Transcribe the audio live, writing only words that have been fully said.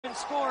in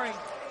scoring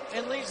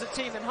and leads the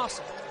team in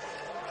hustle.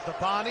 The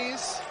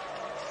Bonnies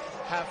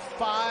have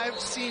 5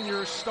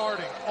 seniors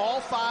starting.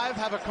 All 5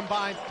 have a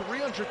combined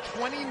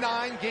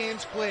 329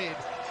 games played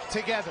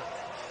together.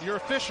 Your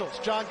officials,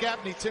 John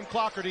Gaffney, Tim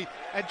Clockerty,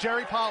 and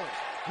Jerry Pollard.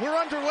 We're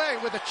underway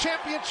with a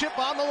championship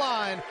on the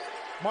line.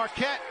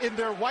 Marquette, in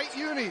their white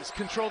unis,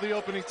 control the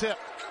opening tip.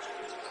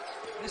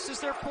 This is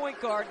their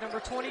point guard, number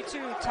 22,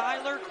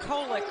 Tyler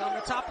Kolick, on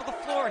the top of the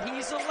floor.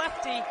 He's a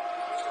lefty.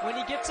 When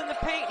he gets in the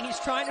paint, he's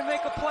trying to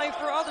make a play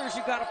for others.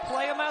 You've got to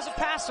play him as a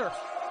passer.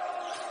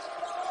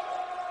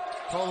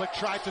 Kolick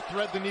tried to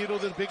thread the needle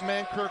to the big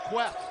man, Kirk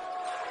Weth.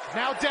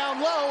 Now down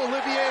low,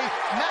 Olivier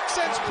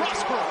Maxence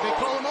Prosper. They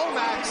call him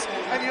Omax,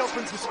 and he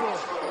opens the score.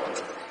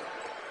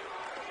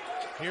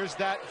 Here's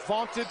that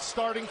vaunted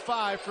starting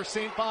 5 for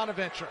St.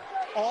 Bonaventure.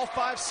 All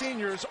 5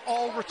 seniors,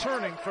 all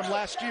returning from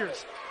last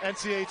year's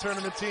NCAA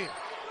tournament team.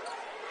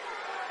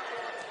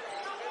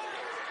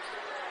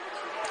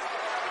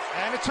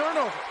 And a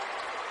turnover.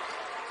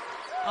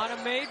 On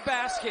a made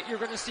basket, you're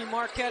going to see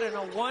Marquette in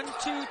a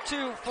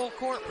 1-2-2 full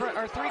court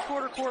or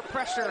 3-quarter court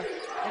pressure.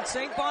 And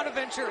St.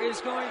 Bonaventure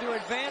is going to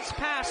advance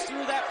pass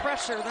through that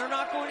pressure. They're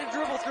not going to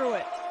dribble through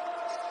it.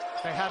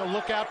 They had a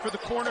look out for the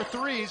corner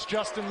threes.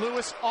 Justin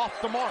Lewis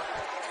off the mark.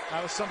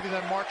 That was something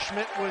that Mark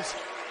Schmidt was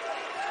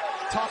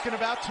talking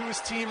about to his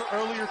team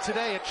earlier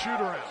today at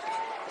shoot-around.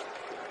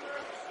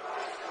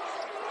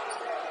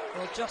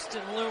 Well,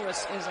 Justin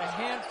Lewis is a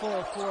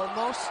handful for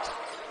most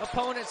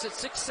opponents at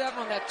 6'7"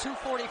 on that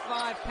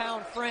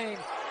 245-pound frame.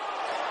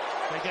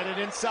 They get it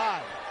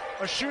inside.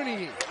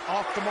 Oshunii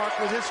off the mark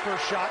with his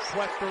first shot.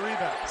 Queth the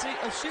rebound. See,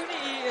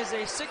 Oshunii is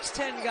a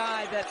 6'10"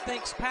 guy that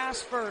thinks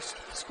pass first,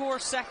 score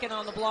second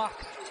on the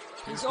block.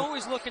 He's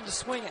always looking to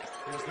swing it.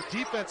 He was the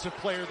defensive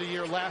player of the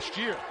year last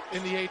year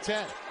in the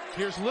A-10.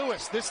 Here's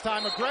Lewis, this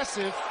time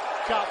aggressive,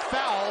 got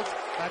fouled.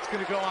 That's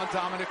going to go on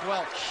Dominic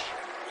Welch.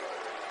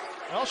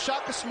 Well,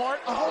 Shaka Smart,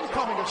 a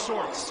homecoming of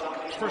sorts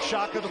for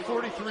Shaka, the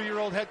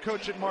 43-year-old head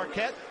coach at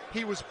Marquette.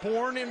 He was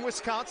born in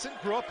Wisconsin,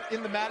 grew up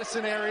in the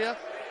Madison area,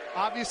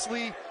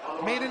 obviously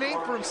made a name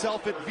for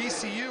himself at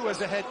VCU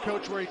as a head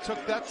coach, where he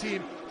took that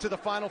team to the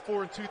Final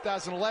Four in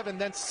 2011.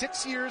 Then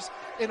 6 years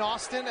in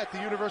Austin at the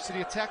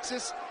University of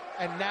Texas,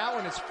 and now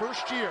in his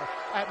first year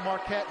at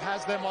Marquette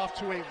has them off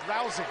to a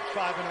rousing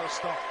 5-0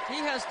 start. He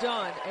has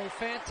done a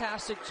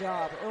fantastic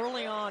job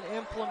early on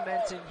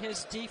implementing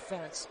his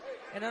defense.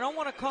 And I don't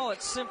want to call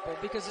it simple,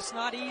 because it's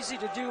not easy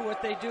to do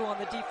what they do on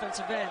the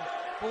defensive end.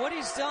 But what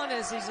he's done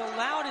is he's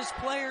allowed his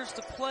players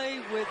to play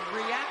with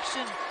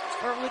reaction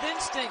or with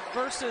instinct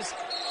versus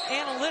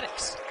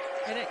analytics.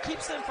 And it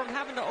keeps them from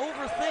having to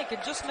overthink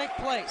and just make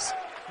plays.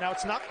 Now,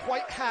 it's not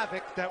quite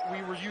havoc that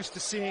we were used to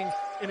seeing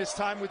in his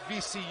time with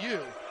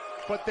VCU,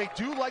 but they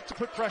do like to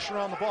put pressure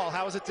on the ball.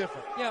 How is it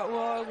different? Yeah,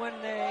 well, when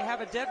they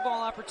have a dead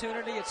ball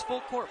opportunity, it's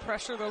full court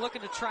pressure. They're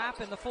looking to trap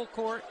in the full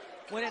court.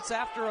 When it's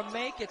after a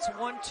make, it's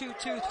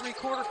 1-2-2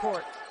 3-quarter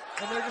court.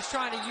 And they're just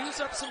trying to use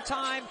up some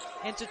time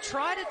and to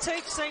try to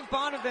take St.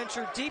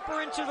 Bonaventure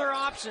deeper into their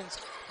options.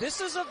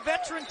 This is a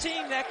veteran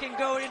team that can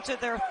go into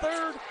their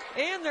third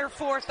and their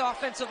fourth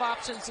offensive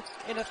options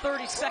in a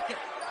 30-second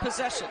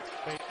possession.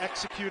 They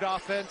execute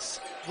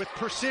offense with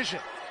precision.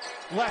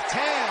 Left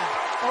hand,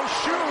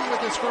 Oshun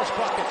with his first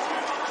bucket.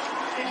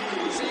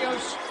 See,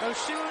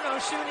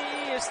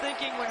 Oshunii is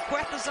thinking when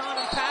Queth is on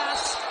him,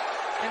 pass,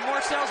 and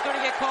Morcell's going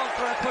to get called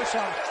for a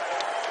push-off.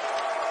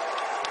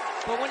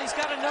 But when he's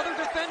got another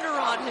defender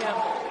on him,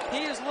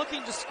 he is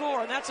looking to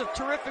score, and that's a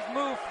terrific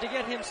move to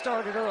get him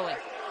started early.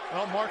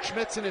 Well, Mark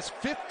Schmidt's in his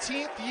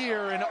 15th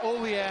year in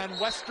Olean,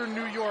 Western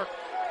New York,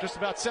 just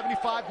about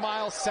 75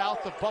 miles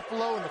south of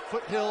Buffalo in the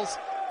foothills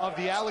of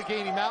the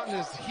Allegheny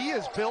Mountains. He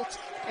has built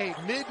a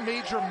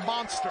mid-major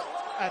monster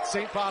at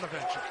St.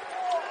 Bonaventure.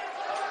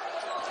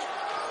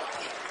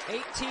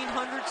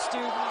 1,800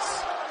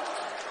 students,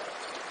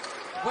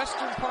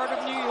 western part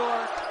of New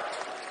York.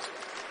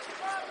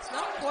 It's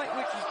not quite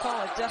what you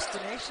call a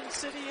destination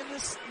city in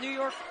this New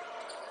York,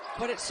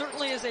 but it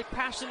certainly is a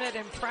passionate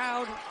and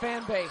proud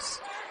fan base.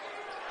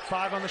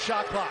 5 on the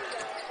shot clock.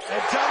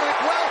 And Dominic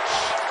Welch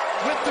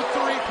with the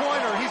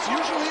three-pointer. He's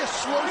usually a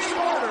slow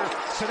starter,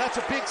 so that's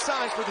a big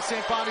sign for the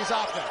St. Bonnie's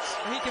offense.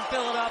 He can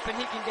fill it up and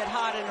he can get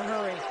hot in a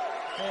hurry.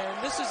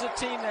 And this is a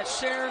team that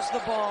shares the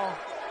ball.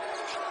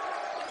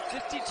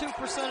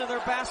 52% of their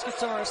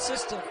baskets are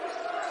assisted.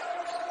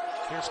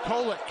 Here's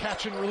Kolick,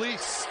 catch and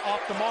release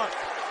off the mark.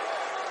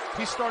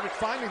 He started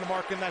finding the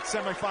mark in that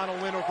semifinal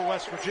win over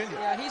West Virginia.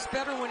 Yeah, he's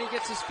better when he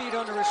gets his feet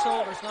under his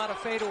shoulders, not a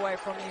fadeaway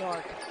from the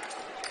arc.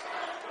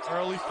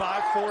 Early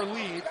 5-4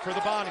 lead for the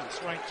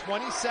Bonnies, ranked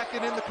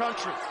 22nd in the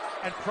country,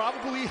 and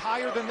probably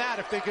higher than that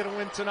if they get a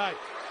win tonight.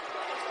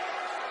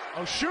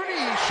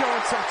 Oshunii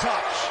showing some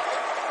touch.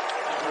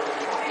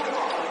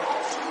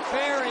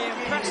 Very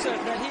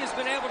impressive that he's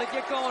been able to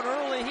get going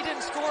early. He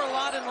didn't score a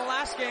lot in the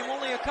last game,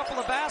 only a couple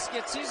of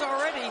baskets. He's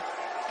already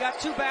got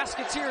 2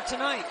 baskets here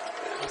tonight.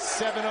 A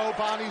 7-0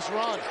 Bonnies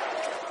run.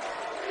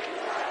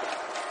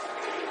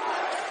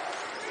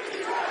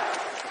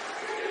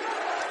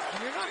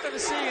 going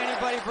to see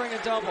anybody bring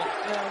a double.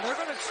 You know, they're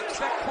going to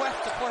expect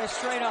Quest to play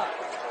straight up.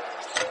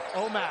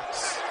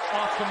 Omax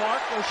off the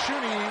mark.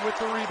 Oshuni with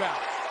the rebound.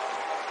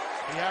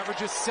 He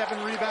averages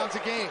 7 rebounds a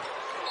game.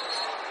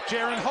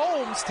 Jaron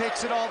Holmes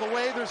takes it all the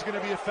way. There's going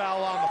to be a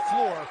foul on the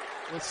floor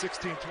with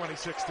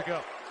 16:26 to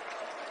go.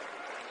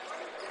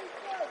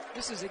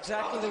 This is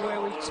exactly the way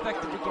we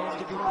expected the game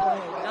to be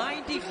played.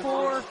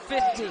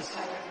 94-50.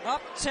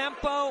 Up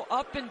tempo,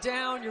 up and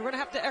down. You're going to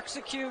have to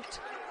execute.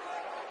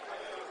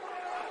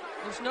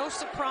 There's no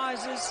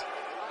surprises,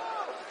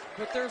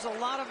 but there's a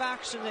lot of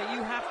action that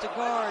you have to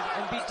guard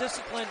and be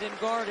disciplined in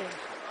guarding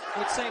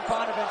with St.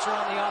 Bonaventure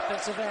on the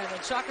offensive end.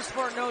 And Shaka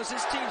Smart knows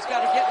his team's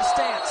got to get in a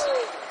stance.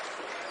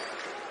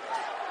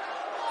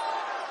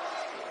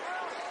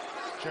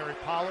 Jerry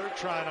Pollard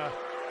trying to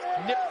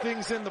nip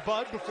things in the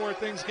bud before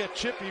things get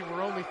chippy.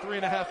 We're only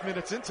 3.5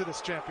 minutes into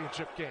this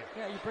championship game.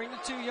 Yeah, you bring the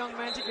two young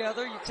men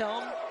together. You tell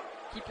them,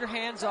 keep your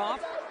hands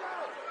off.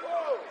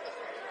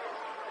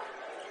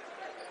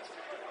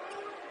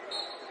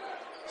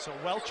 So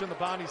Welch and the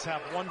Bonnies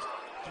have 1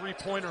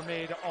 3-pointer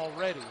made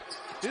already.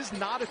 This is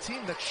not a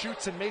team that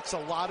shoots and makes a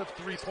lot of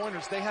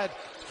 3-pointers. They had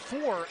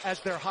 4 as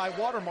their high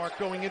watermark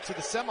going into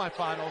the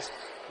semifinals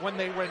when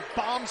they went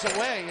bombs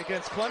away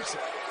against Clemson.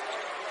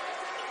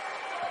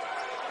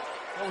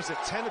 What was it,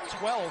 10 of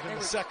 12 in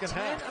the second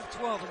half? 10 of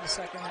 12 in the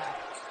second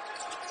half.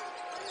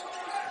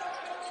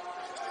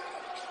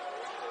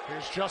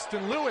 Here's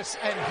Justin Lewis,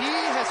 and he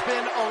has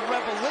been a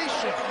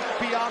revelation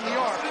beyond the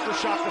arc for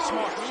Shaka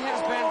Smart. He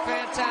has been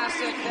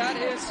fantastic. That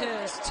is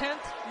his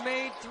 10th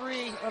made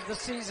 3 of the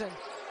season.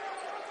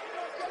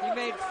 He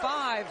made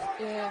 5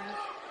 in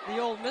the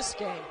Ole Miss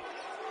game.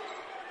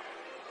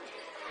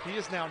 He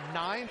is now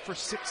 9 for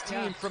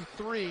 16 from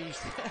 3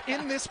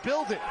 in this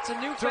building. It's a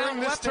newfound during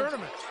this weapon.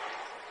 tournament.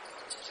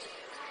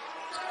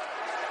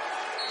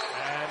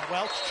 And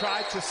Welch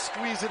tried to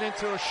squeeze it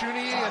into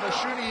Oshuni, and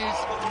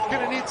Oshuni's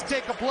going to need to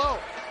take a blow.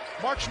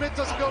 Mark Schmidt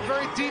doesn't go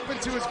very deep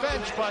into his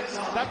bench, but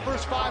that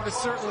first 5 is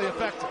certainly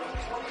effective.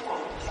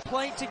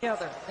 Play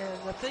together, and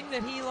the thing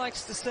that he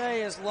likes to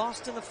say is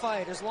lost in the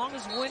fight. As long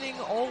as winning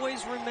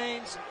always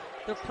remains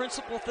the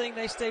principal thing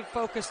they stay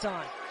focused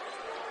on.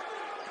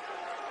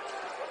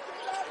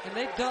 And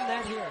they've done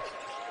that here.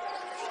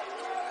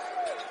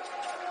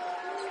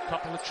 A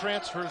couple of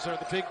transfers are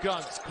the big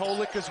guns.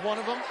 Kolick is one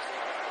of them.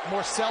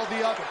 Morcell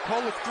the other.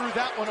 Kolick threw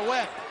that one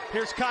away.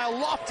 Here's Kyle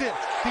Lofton.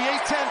 The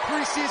A-10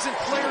 preseason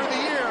player of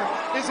the year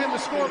is in the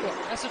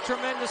scorebook. That's a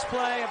tremendous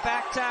play. A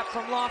back tap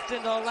from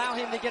Lofton to allow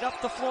him to get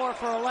up the floor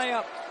for a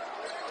layup.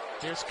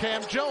 Here's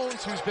Cam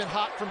Jones, who's been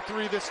hot from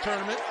 3 this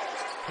tournament.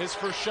 His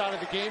first shot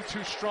of the game,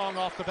 too strong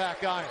off the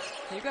back iron.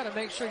 You got to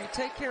make sure you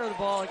take care of the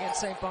ball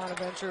against St.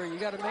 Bonaventure. You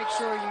got to make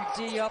sure you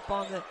D up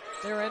on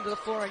their end of the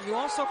floor, and you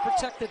also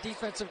protect the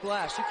defensive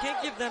glass. You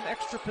can't give them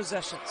extra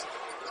possessions.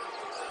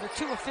 They're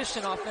too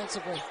efficient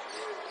offensively.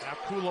 Now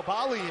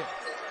Koulibaly in.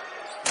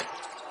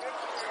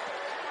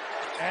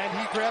 And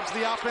he grabs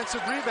the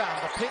offensive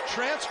rebound. The Pitt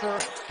transfer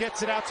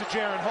gets it out to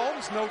Jaron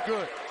Holmes. No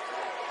good.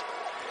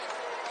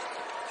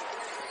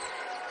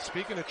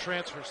 Speaking of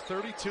transfers,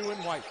 32 in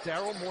white,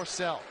 Darryl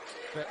Morcell,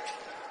 the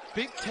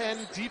Big Ten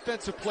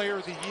Defensive Player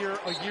of the Year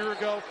a year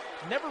ago,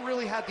 never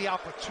really had the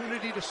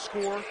opportunity to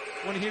score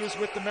when he was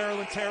with the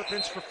Maryland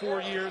Terrapins for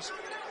 4 years,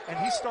 and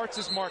he starts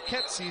his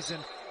Marquette season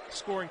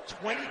scoring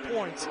 20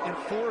 points in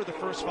 4 of the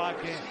first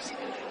 5 games.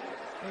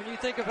 When you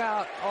think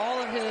about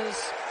all of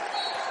his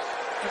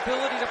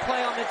ability to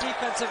play on the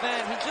defensive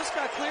end, he just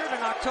got cleared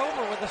in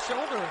October with a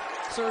shoulder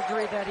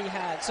surgery that he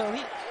had. So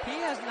he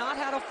has not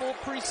had a full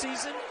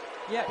preseason.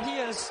 Yet he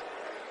has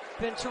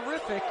been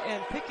terrific in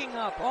picking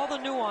up all the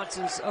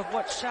nuances of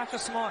what Shaka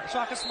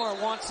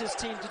Smart wants his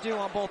team to do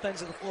on both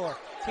ends of the floor.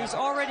 He's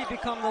already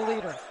become the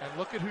leader. And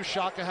look at who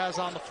Shaka has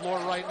on the floor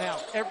right now.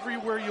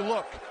 Everywhere you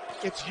look,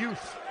 it's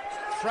youth.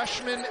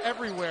 Freshmen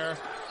everywhere,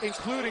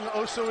 including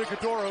Oso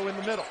Ighodaro in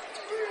the middle.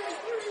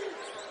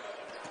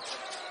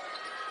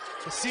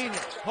 The senior,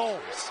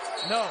 Holmes,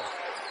 no.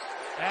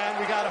 And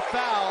we got a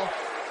foul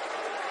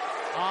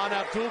on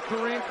Abdul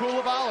Kareem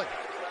Koulibaly.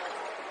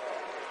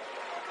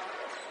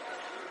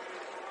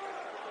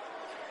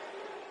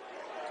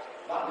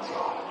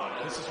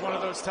 This is one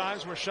of those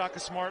times where Shaka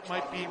Smart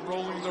might be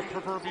rolling the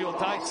proverbial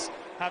dice,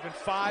 having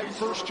 5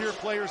 first-year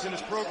players in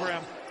his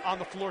program on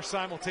the floor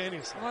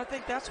simultaneously. Well, I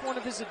think that's one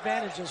of his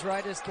advantages,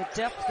 right, is the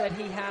depth that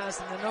he has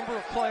and the number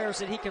of players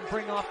that he can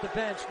bring off the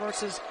bench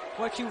versus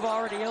what you've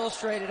already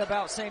illustrated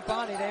about St.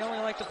 Bonnie. They only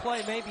like to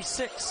play maybe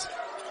 6.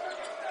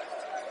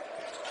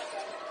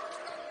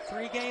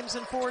 3 games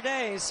in 4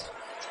 days.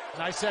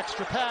 Nice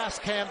extra pass.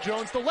 Cam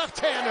Jones, the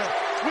left-hander,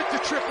 with the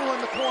triple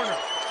in the corner.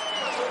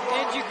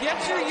 And you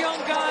get your young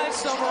guys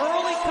some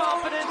early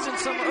confidence and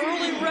some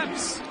early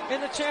reps in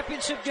the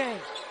championship game.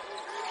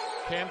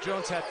 Cam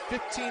Jones had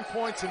 15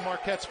 points in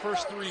Marquette's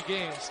first 3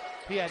 games.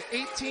 He had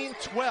 18,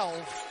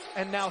 12,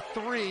 and now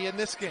 3 in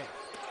this game.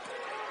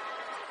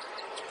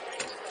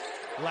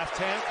 Left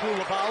hand,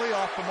 Koulibaly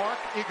off the mark.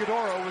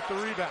 Ighodaro with the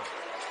rebound.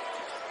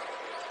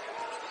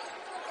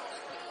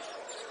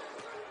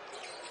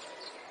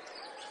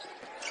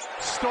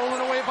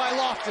 stolen away by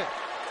Lofton.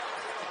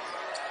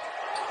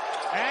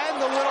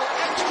 And the little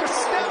extra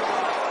step.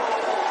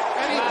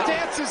 And he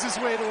dances his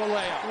way to a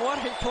layup. What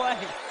a play.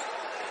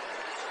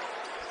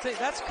 See,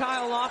 that's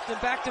Kyle Lofton,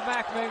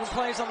 back-to-back making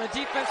plays on the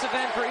defensive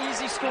end for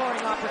easy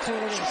scoring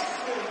opportunities.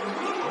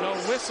 No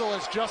whistle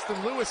as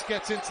Justin Lewis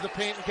gets into the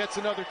paint and gets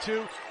another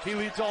 2. He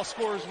leads all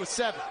scorers with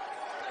 7.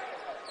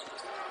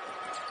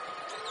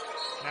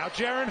 Now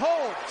Jaron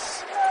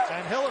Holmes,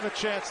 and he'll have a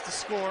chance to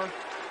score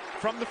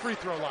from the free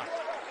throw line.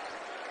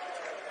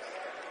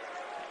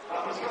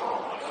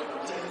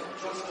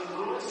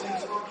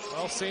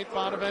 Well, St.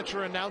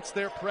 Bonaventure announced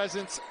their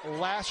presence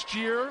last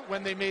year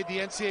when they made the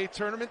NCAA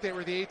tournament. They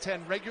were the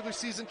A-10 regular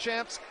season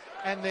champs,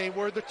 and they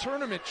were the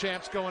tournament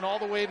champs going all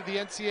the way to the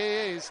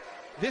NCAAs.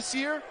 This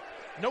year,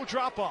 no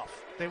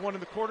drop-off. They won in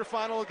the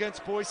quarterfinal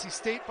against Boise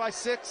State by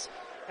 6,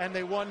 and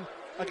they won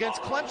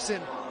against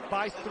Clemson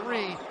by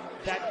 3.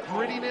 That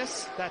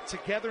grittiness, that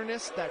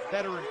togetherness, that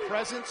veteran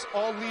presence,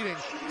 all leading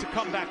to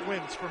comeback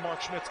wins for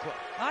Mark Schmidt's club.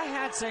 I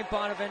had St.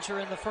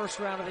 Bonaventure in the first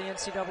round of the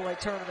NCAA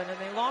tournament, and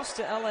they lost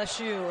to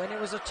LSU, and it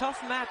was a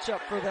tough matchup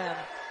for them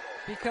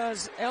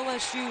because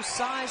LSU's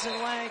size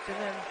and length and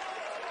then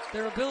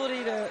their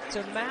ability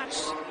to match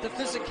the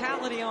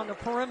physicality on the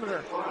perimeter.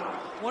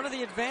 One of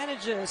the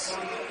advantages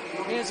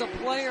is a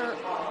player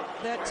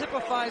that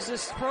typifies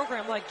this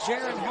program like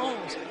Jaron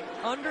Holmes.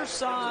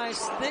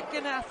 Undersized, thick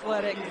and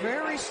athletic,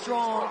 very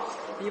strong,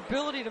 the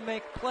ability to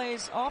make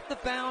plays off the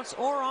bounce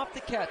or off the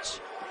catch.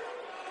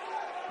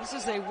 This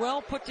is a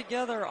well put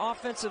together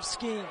offensive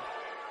scheme.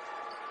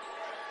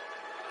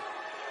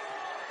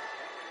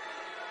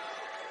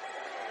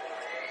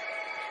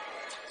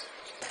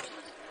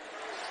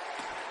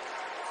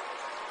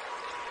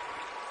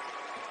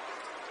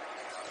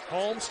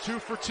 Holmes 2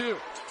 for 2.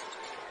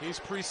 He's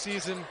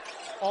preseason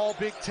all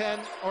Big Ten,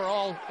 or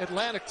all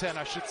Atlantic 10,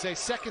 I should say,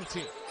 second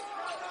team.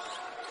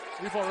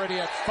 We've already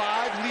had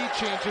 5 lead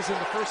changes in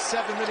the first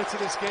 7 minutes of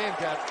this game,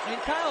 Gab.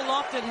 And Kyle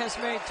Lofton has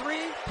made 3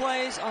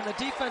 plays on the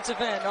defensive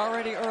end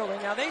already early.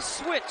 Now they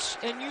switch,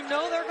 and you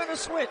know they're going to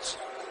switch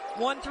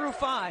 1 through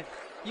 5.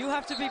 You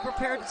have to be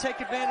prepared to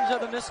take advantage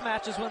of the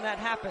mismatches when that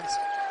happens.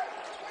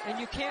 And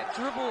you can't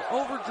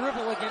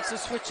over-dribble against a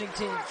switching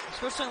team,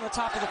 especially on the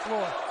top of the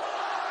floor.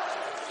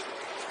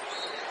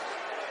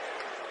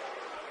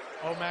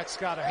 Omac's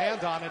got a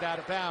hand on it out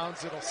of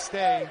bounds. It'll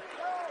stay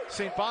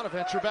St.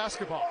 Bonaventure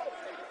basketball.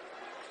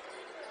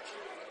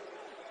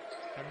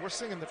 And we're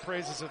singing the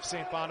praises of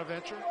St.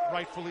 Bonaventure,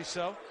 rightfully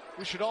so.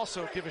 We should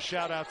also give a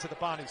shout out to the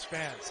Bonnie's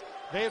fans.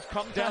 They have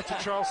come down to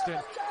Charleston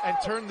and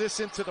turned this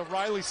into the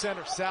Riley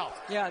Center South.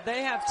 Yeah,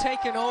 they have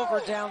taken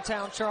over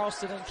downtown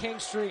Charleston and King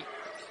Street.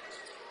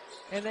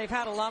 And they've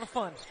had a lot of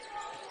fun.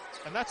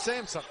 And that's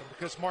saying something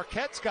because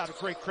Marquette's got a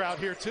great crowd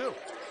here too.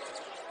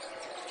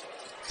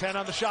 10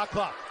 on the shot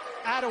clock.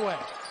 Attaway,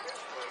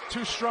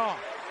 too strong.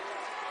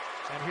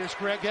 And here's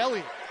Greg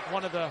Elliott,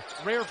 one of the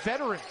rare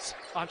veterans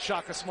on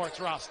Shaka Smart's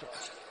roster.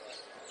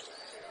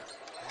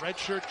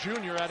 Redshirt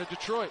junior out of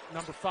Detroit,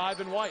 number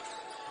 5 in white.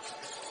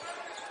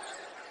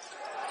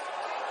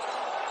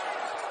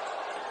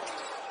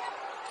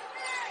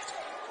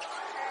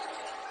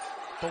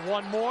 The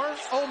one more,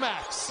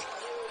 Omax.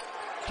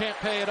 Can't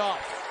pay it off.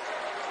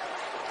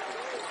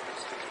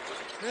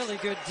 Really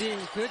good D,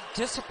 good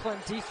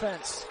disciplined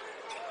defense.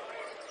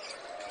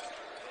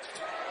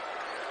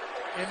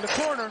 In the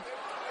corner.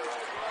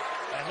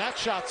 And that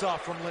shot's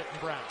off from Linton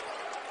Brown.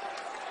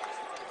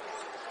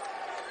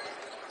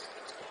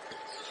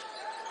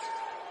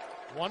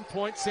 One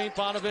point St.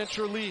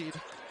 Bonaventure lead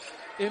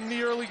in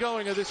the early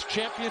going of this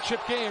championship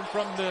game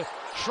from the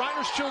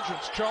Shriners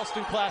Children's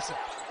Charleston Classic.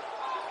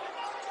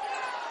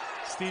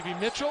 Stevie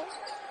Mitchell.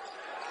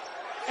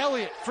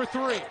 Elliott for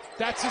 3.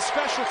 That's his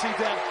specialty,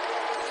 Deb.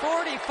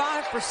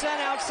 45%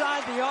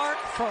 outside the arc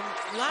from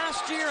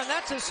last year, and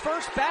that's his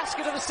first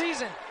basket of the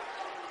season.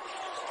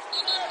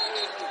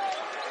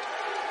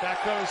 That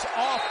goes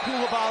off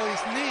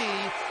Koulibaly's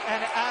knee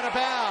and out of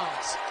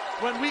bounds.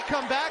 When we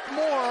come back,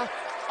 more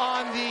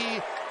on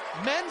the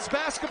men's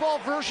basketball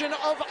version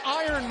of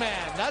Iron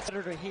Man. That's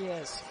he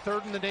is.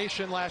 3rd in the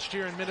nation last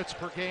year in minutes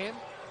per game.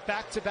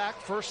 Back-to-back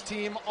first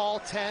team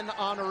All-10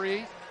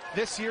 honoree.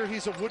 This year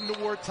he's a Wooden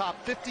Award top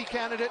 50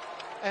 candidate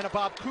and a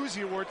Bob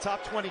Cousy Award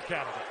top 20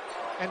 candidate.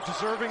 And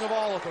deserving of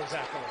all of those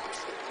accolades.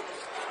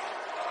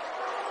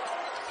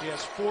 He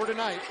has 4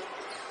 tonight.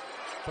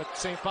 But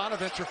St.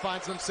 Bonaventure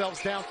finds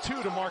themselves down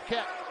 2 to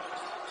Marquette.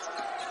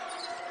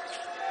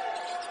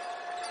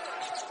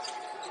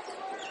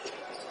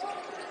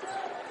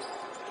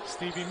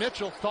 Stevie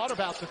Mitchell thought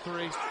about the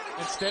 3.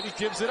 Instead, he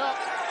gives it up.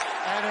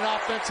 And an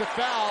offensive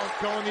foul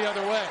going the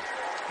other way.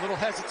 Little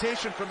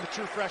hesitation from the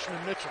true freshman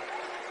Mitchell.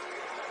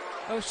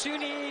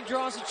 Oshuni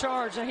draws a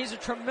charge, and he's a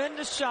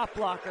tremendous shot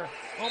blocker.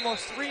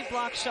 Almost 3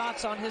 block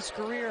shots on his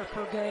career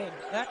per game.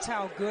 That's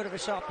how good of a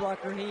shot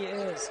blocker he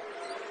is.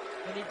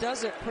 And he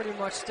does it pretty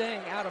much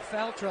staying out of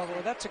foul trouble.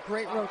 That's a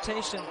great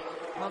rotation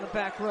on the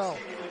back row.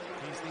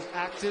 He's the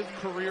active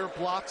career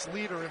blocks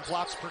leader in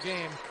blocks per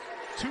game.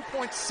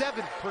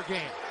 2.7 per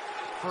game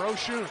for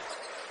Oshun.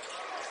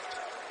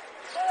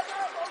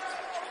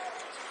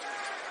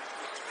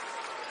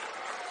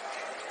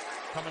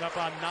 Coming up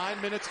on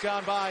 9 minutes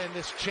gone by in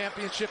this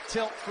championship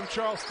tilt from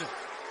Charleston.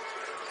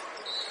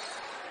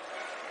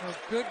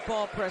 A good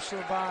ball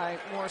pressure by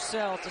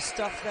Morcell to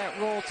stuff that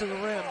roll to the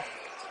rim.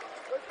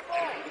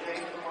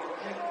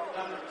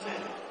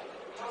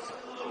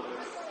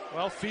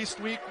 Well, Feast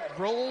Week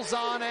rolls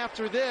on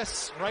after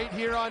this right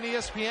here on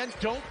ESPN.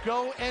 Don't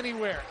go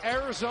anywhere.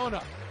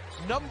 Arizona,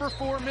 number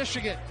 4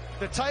 Michigan.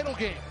 The title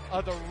game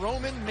of the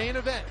Roman main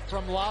event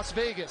from Las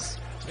Vegas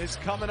is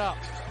coming up.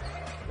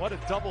 What a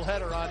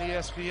doubleheader on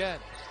ESPN.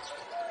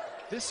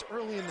 This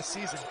early in the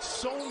season,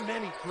 so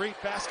many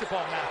great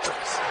basketball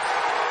matchups.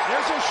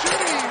 There's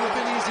O'Shea with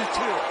an easy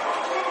 2.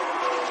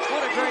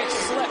 What a great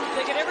slip.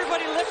 They get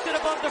everybody lifted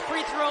above the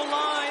free throw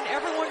line.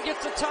 Everyone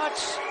gets a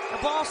touch. The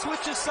ball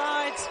switches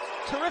sides.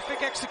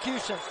 Terrific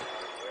execution.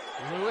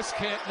 Lewis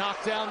can't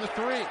knock down the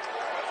 3.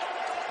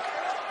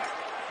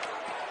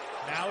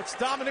 Now it's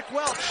Dominic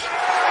Welch.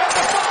 And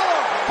the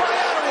follow by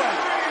Attaway.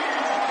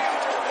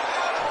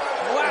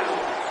 Wow.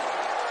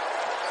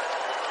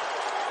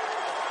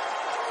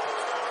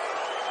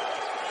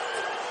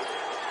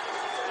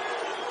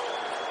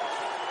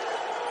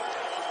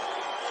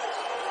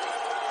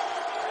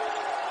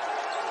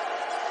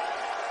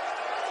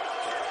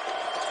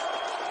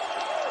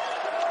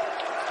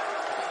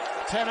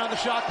 Ten on the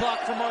shot clock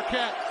for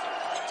Marquette.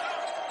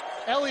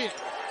 Elliott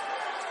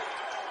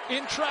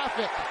in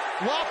traffic.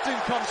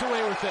 Lofton comes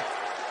away with it.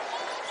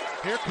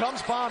 Here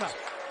comes Bona.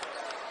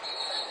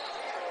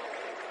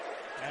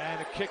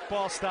 And a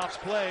kickball stops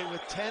play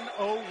with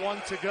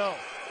 10:01 to go.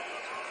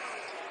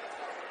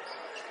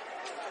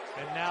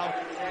 And now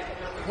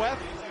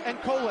Queth and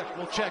Kolek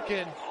will check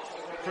in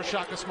for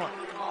Shaka Smart.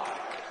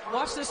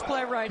 Watch this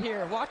play right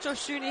here. Watch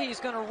O'Shea.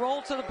 He's going to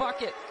roll to the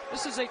bucket.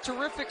 This is a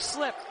terrific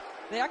slip.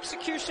 The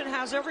execution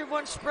has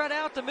everyone spread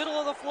out. The middle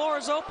of the floor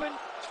is open.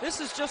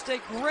 This is just a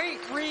great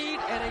read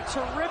and a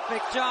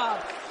terrific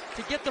job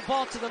to get the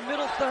ball to the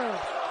middle third.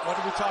 What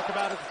did we talk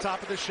about at the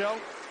top of the show?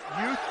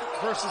 Youth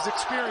versus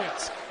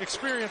experience.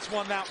 Experience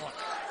won that one.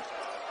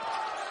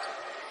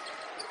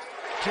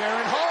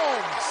 Jaron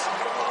Holmes.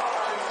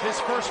 His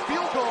first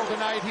field goal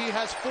tonight. He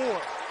has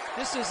 4.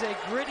 This is a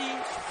gritty,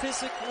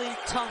 physically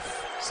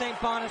tough St.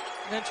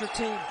 Bonaventure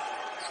team.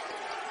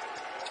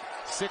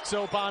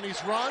 6-0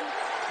 Bonnie's run.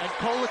 And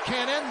Kolek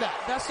can't end that.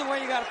 That's the way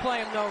you got to play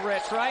him, though,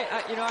 Rich, right?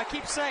 I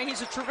keep saying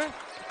he's a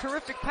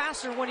terrific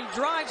passer. When he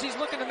drives, he's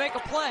looking to make a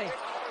play.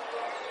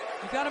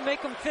 You got to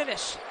make him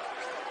finish.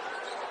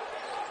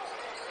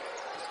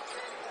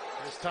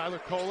 Here's Tyler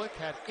Kolek,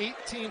 had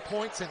 18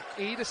 points and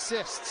 8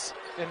 assists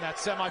in that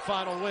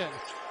semifinal win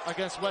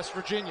against West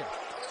Virginia.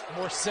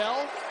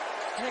 Morcell.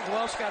 I think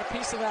Welsh got a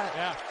piece of that.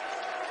 Yeah.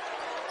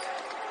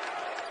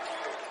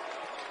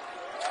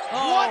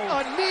 Oh.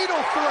 What a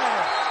needle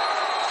throw!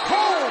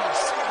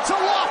 Holmes to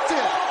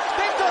Lofton.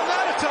 They've done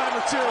that a time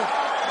or 2.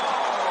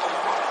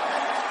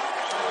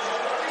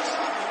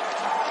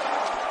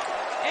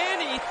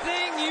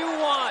 Anything you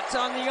want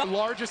on the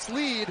largest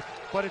lead,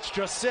 but it's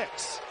just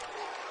 6.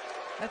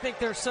 I think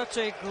they're such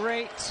a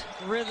great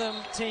rhythm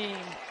team.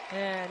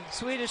 And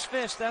Swedish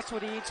Fish, that's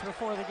what he eats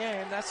before the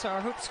game. That's our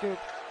hoop scoop.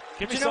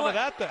 Give me some of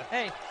that then.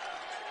 Hey,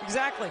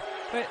 exactly.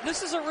 But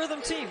this is a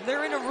rhythm team.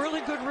 They're in a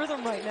really good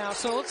rhythm right now.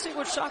 So let's see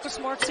what Shaka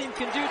Smart's team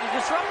can do to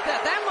disrupt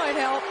that. That might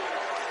help.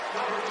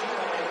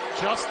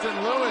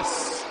 Justin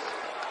Lewis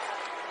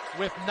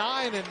with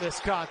 9 in this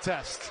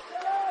contest.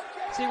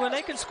 See, when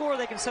they can score,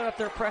 they can set up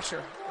their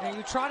pressure. And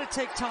you try to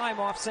take time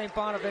off St.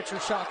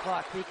 Bonaventure's shot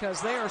clock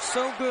because they are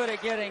so good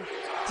at getting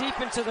deep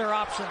into their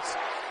options.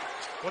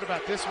 What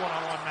about this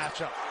one-on-one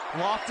matchup?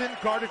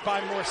 Lofton guarded by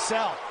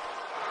Morcell.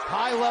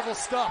 High-level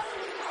stuff.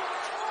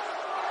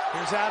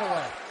 Here's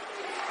Attaway.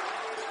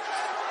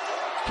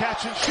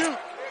 Catch and shoot.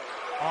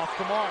 Off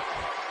the mark.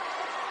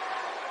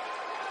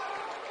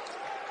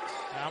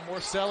 Now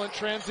Morcell in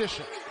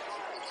transition.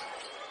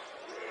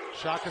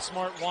 Shaka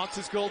Smart wants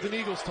his Golden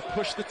Eagles to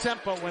push the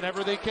tempo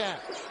whenever they can.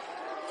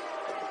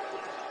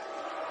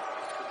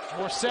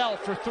 Morcell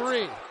for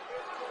 3.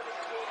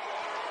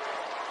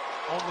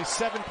 Only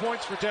 7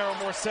 points for Daryl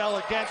Morcell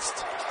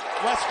against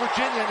West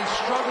Virginia, and he's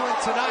struggling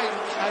tonight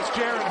as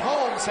Jaron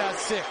Holmes has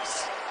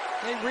 6.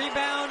 They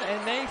rebound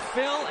and they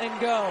fill and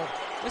go.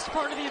 It's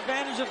part of the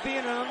advantage of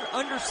being an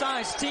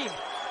undersized team.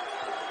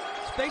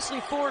 It's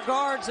basically 4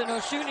 guards and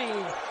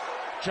O'Shea.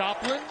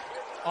 Joplin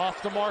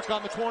off the mark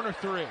on the corner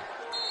 3.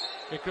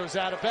 It goes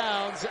out of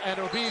bounds, and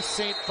it'll be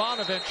St.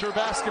 Bonaventure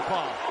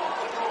basketball.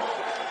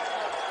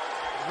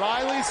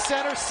 Riley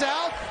center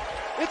south.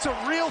 It's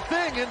a real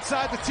thing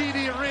inside the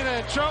TD Arena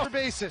in Charleston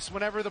basis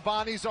whenever the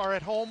Bonnies are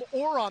at home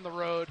or on the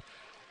road,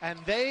 and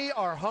they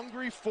are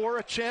hungry for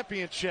a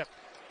championship.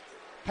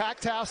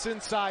 Packed house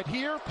inside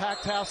here,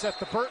 packed house at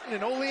the Burton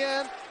in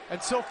Olean,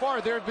 and so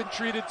far they've been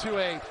treated to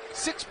a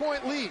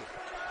 6-point lead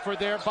for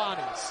their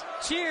Bonnies.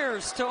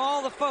 Cheers to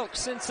all the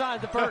folks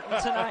inside the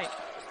Burton tonight.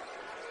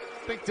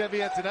 I think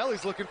Debbie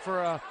Antonelli's looking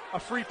for a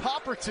free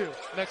pop or 2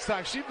 next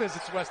time she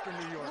visits Western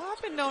New York. Well,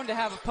 I've been known to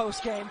have a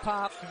post-game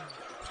pop.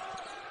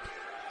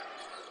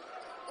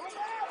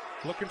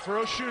 Looking for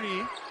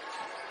O'Shea.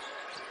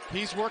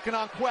 He's working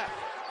on Queth.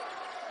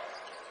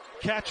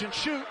 Catch and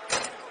shoot.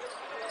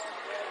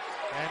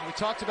 And we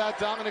talked about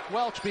Dominic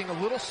Welch being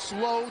a little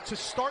slow to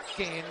start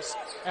games.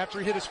 After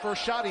he hit his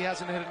first shot, he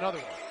hasn't hit another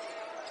one.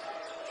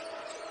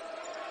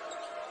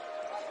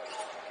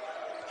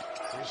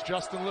 Here's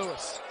Justin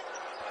Lewis.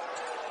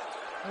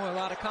 Oh, a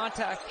lot of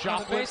contact.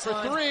 Joplin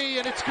for three,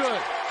 and it's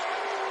good.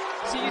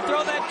 So you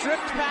throw that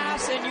drift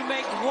pass, and you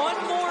make one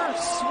more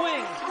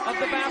swing of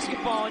the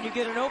basketball, and you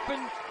get an open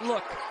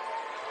look.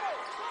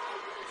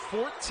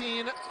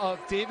 14 of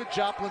David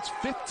Joplin's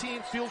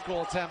 15 field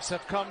goal attempts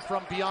have come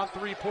from beyond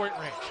three-point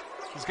range.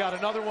 He's got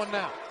another one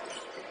now.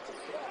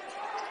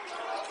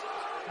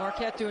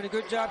 Marquette doing a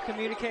good job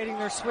communicating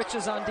their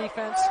switches on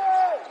defense.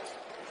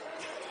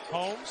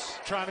 Holmes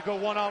trying to go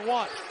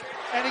one-on-one,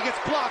 and he gets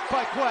blocked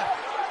by Queth.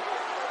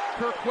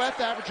 Kirk Queth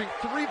averaging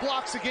 3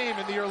 blocks a game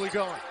in the early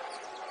going.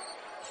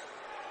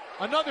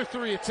 Another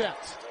 3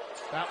 attempt.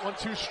 That one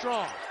too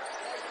strong.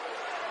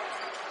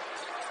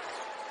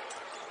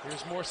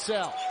 Here's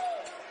Morcell.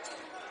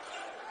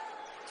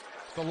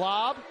 The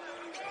lob,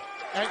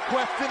 and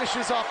Queth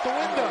finishes off the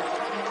window.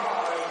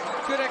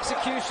 Good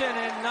execution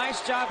and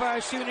nice job by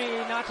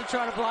Oshuni not to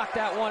try to block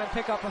that one and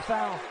pick up a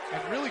foul.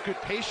 And really good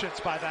patience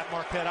by that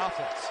Marquette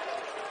offense.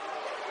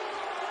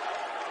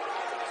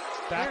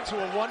 Back to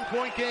a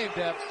 1-point game,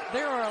 Deb.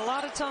 There are a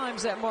lot of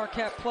times that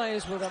Marquette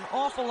plays with an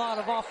awful lot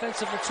of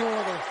offensive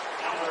maturity.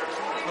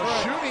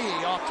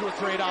 Oshuni off to a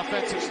great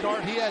offensive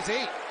start. He has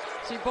 8.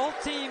 See,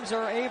 both teams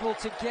are able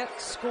to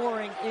get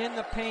scoring in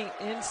the paint,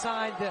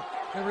 inside the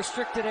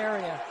restricted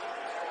area.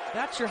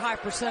 That's your high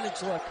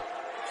percentage look.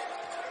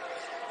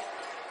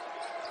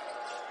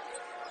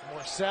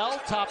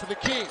 Morcell, top of the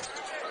key.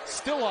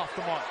 Still off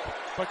the mark,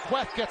 but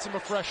Queth gets him a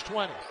fresh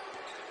 20.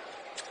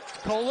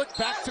 Kolek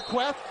back to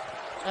Queth,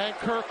 and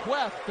Kirk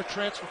Queth, the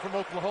transfer from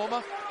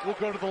Oklahoma, will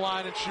go to the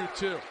line and shoot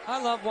 2.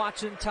 I love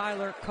watching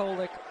Tyler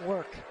Kolek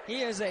work.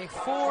 He is a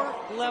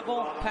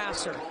 4-level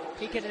passer.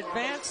 He can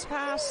advance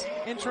pass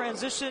in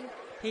transition.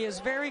 He is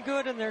very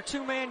good in their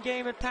 2-man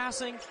game at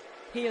passing.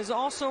 He is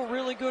also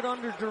really good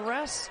under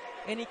duress,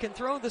 and he can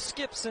throw the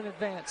skips in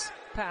advance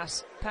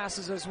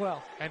passes as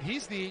well. And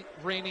he's the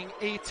reigning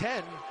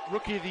A10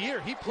 Rookie of the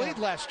Year. He played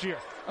last year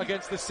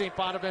against the St.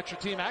 Bonaventure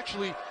team.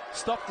 Actually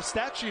stuffed the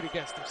stat sheet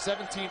against them.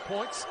 17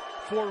 points,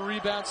 4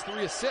 rebounds,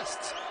 3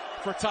 assists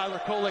for Tyler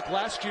Kolek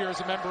last year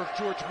as a member of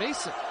George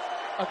Mason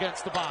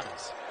against the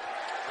Bonnies.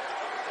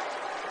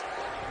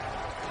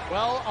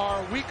 Well,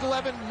 our Week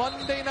 11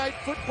 Monday Night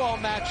Football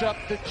matchup,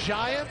 the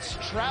Giants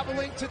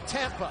traveling to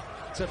Tampa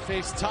to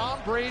face Tom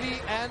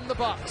Brady and the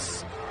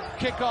Bucs.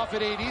 Kickoff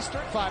at 8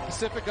 Eastern, 5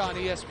 Pacific on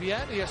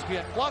ESPN,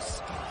 ESPN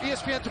Plus,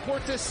 ESPN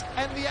Deportes,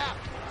 and the app.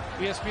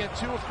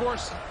 ESPN2, of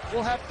course,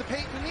 will have the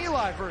Peyton and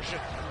Eli version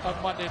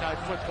of Monday Night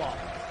Football.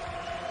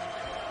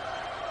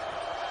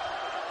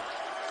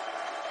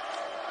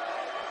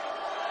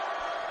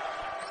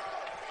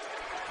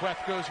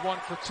 Queth goes 1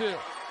 for 2.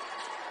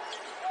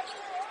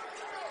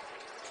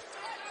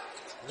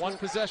 1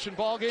 possession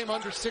ball game,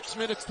 under 6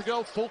 minutes to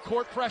go. Full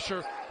court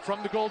pressure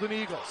from the Golden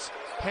Eagles.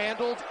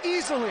 Handled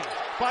easily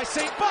by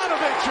St.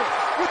 Bonaventure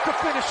with the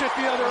finish at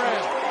the other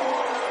end.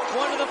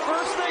 One of the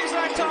first things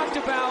I talked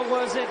about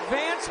was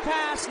advance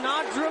pass,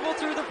 not dribble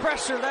through the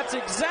pressure. That's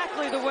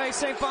exactly the way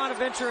St.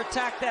 Bonaventure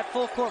attacked that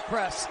full court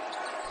press.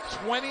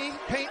 20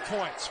 paint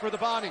points for the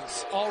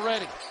Bonnies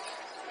already.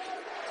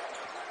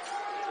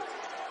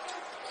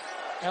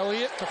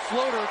 Elliott, the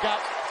floater, got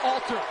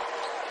altered,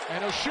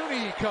 and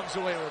Oshuni comes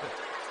away with it.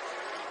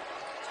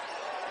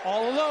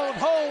 All alone,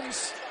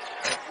 Holmes.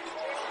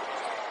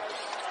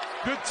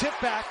 Good tip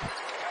back.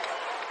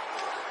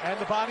 And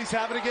the Bonnies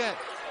have it again.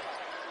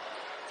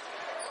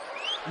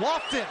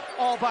 Lofton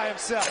all by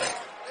himself.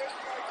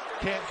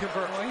 Can't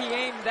convert. Well, he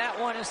aimed that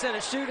one instead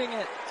of shooting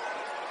it.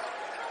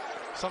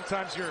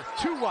 Sometimes you're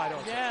too wide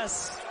open.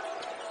 Yes.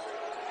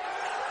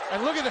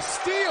 And look at the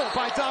steal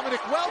by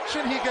Dominic Welch,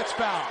 and he gets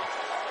fouled.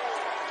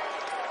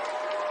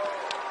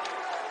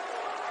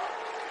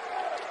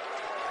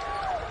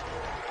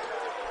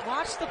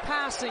 Watch the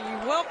passing. You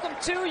welcome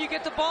 2, you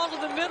get the ball to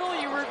the middle,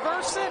 you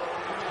reverse it,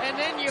 and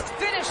then you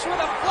finish with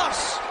a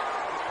flush.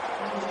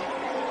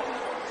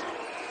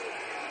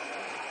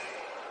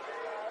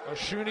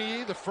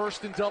 Oshuni, the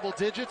first in double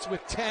digits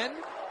with 10.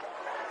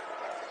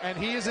 And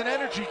he is an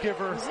energy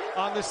giver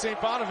on the St.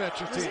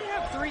 Bonaventure team. Does he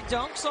have 3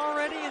 dunks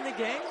already in the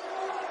game?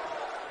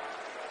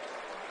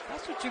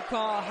 That's what you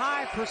call a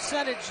high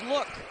percentage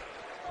look.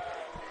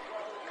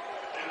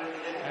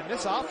 And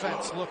this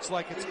offense looks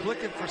like it's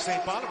clicking for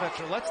St.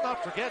 Bonaventure. Let's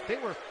not forget, they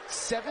were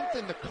 7th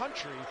in the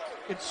country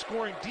in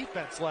scoring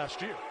defense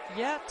last year.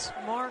 Yet,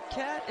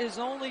 Marquette is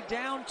only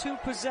down 2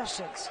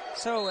 possessions.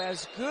 So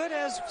as good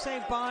as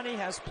St. Bonnie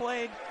has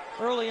played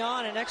early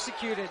on and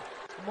executed,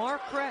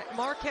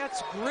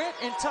 Marquette's grit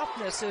and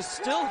toughness is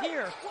still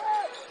here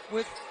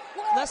with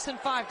less than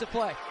 5 to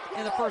play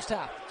in the first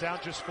half. Down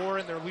just 4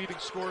 in their leading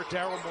scorer,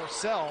 Darryl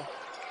Morcell,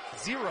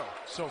 0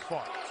 so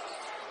far.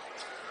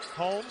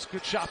 Holmes,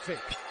 good shot fake.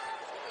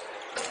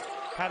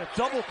 Had to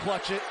double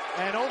clutch it,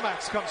 and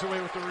Omax comes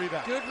away with the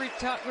rebound. Good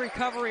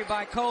recovery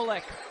by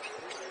Kolek.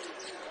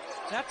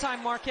 That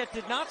time Marquette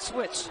did not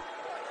switch.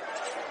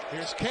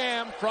 Here's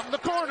Cam from the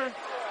corner.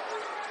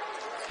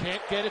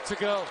 Can't get it to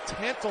go.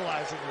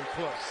 Tantalizingly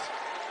close.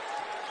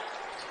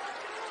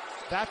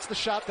 That's the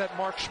shot that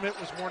Mark Schmidt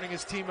was warning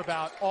his team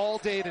about all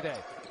day today.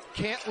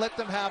 Can't let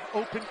them have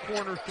open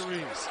corner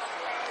threes.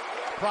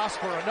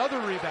 Prosper, another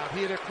rebound.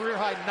 He had a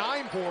career-high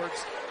 9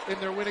 boards in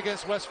their win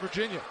against West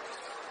Virginia.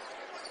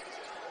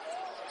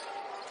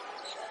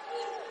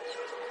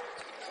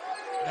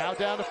 Now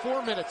down to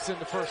 4 minutes in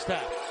the first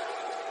half.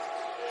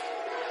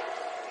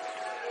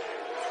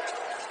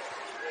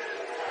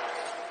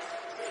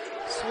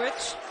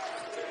 Switch.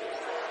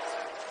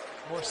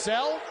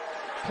 Morcell,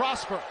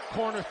 Prosper,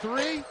 corner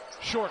 3,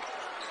 short.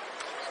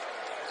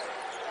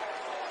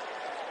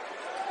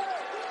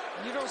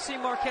 You don't see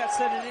Marquette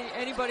sending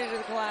anybody to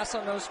the glass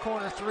on those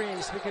corner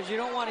threes because you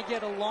don't want to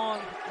get a long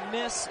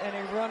miss and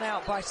a run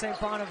out by St.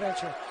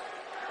 Bonaventure.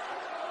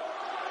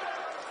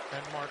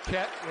 And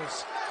Marquette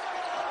was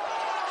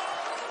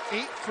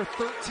 8 for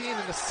 13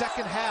 in the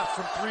second half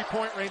from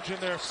three-point range in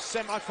their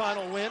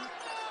semifinal win.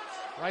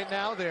 Right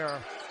now they're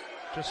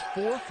just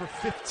 4 for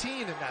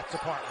 15 in that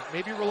department.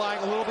 Maybe relying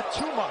a little bit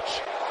too much.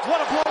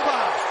 What a blow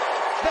by.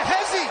 The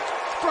hezzy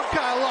from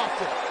Kyle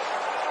Lofton.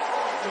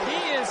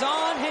 He is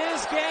on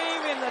his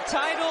game in the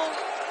title.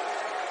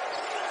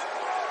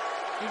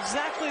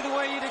 Exactly the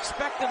way you'd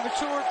expect a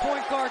mature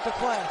point guard to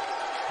play.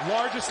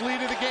 Largest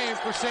lead of the game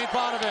for St.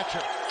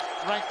 Bonaventure.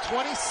 Ranked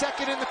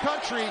 22nd in the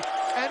country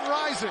and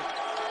rising.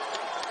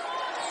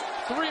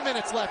 3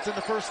 minutes left in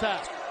the first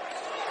half.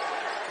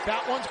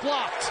 That one's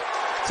blocked.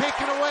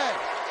 Taken away.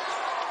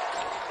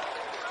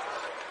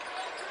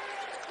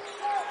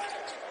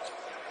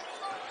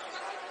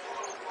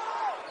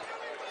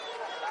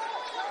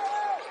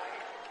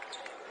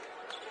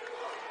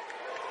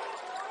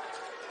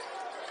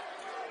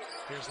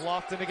 Here's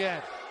Lofton again.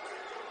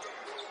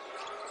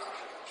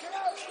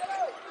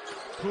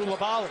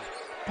 Koulibaly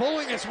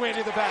pulling his way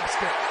to the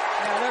basket.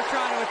 Yeah, they're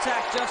trying to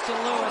attack Justin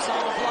Lewis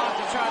on the block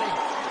to try to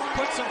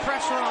put some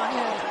pressure on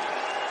him.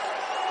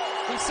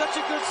 He's such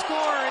a good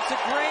scorer. It's a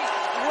great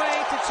way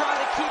to try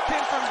to keep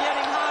him from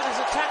getting hot is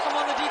attack him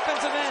on the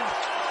defensive end.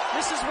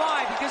 This is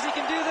why, because he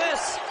can do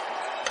this.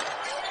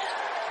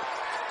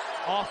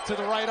 Off to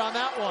the right on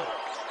that one.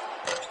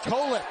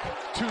 Kolek,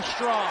 too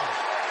strong.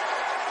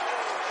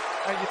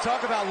 And you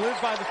talk about live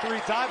by the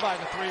 3, die by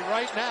the 3.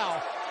 Right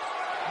now,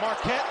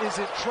 Marquette is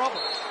in trouble.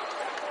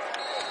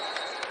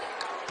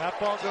 That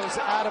ball goes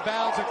out of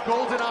bounds. A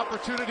golden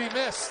opportunity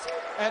missed.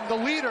 And the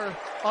leader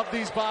of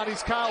these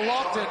bodies, Kyle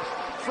Lofton,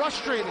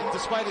 frustrated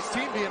despite his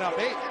team being up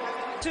 8.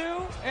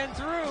 To and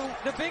through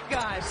the big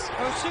guys.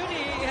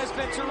 Oshuni has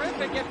been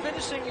terrific at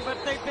finishing, but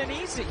they've been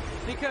easy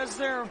because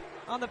they're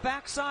on the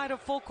backside of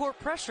full court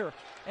pressure.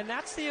 And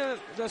that's the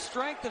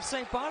strength of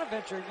St.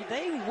 Bonaventure.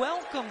 They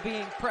welcome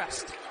being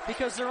pressed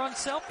because they're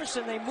unselfish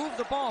and they move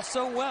the ball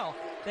so well.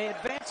 They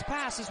advance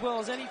pass as well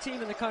as any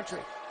team in the country.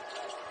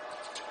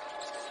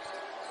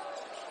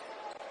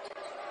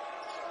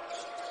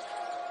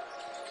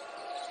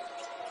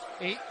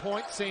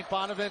 Eight-point St.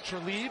 Bonaventure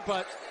lead,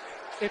 but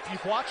if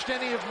you've watched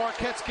any of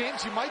Marquette's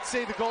games, you might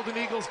say the Golden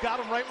Eagles got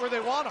them right where they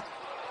want them.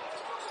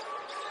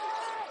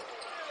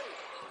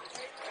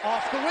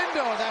 Off the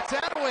window, that's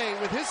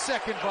Attaway with his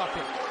second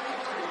bucket.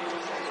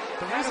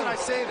 The reason I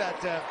say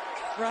that,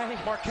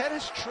 right. Marquette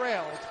has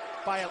trailed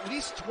by at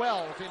least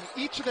 12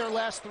 in each of their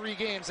last 3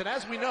 games, and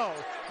as we know,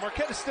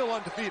 Marquette is still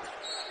undefeated.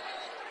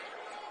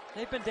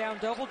 They've been down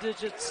double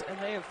digits, and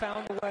they have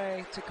found a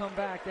way to come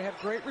back. They have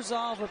great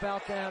resolve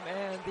about them,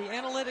 and the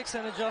analytics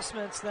and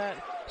adjustments that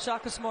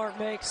Shaka Smart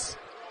makes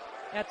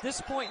at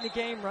this point in the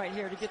game right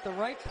here to get the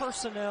right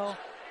personnel,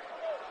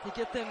 to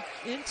get them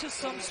into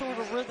some sort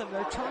of rhythm.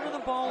 They're turning the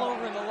ball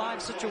over in the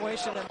live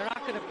situation, and they're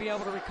not going to be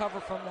able to recover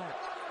from that.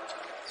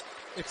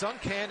 It's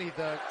uncanny.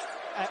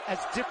 As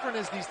different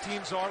as these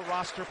teams are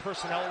roster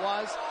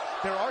personnel-wise,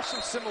 there are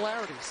some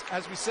similarities.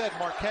 As we said,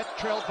 Marquette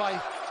trailed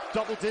by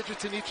double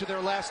digits in each of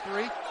their last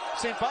 3.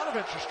 St.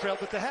 Bonaventure's trailed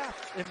at the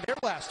half in their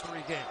last 3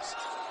 games.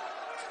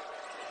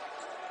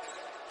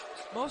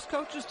 Most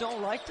coaches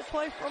don't like to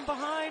play from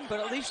behind, but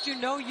at least you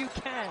know you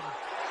can.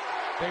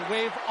 They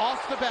wave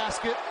off the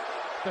basket.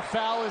 The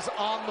foul is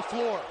on the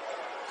floor.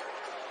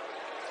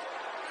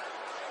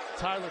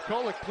 Tyler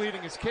Kolek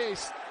pleading his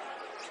case.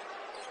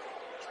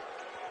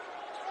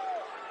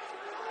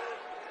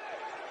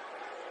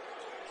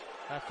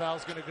 That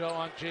foul's going to go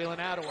on Jalen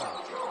Attaway.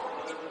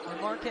 And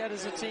Marquette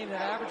is a team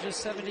that averages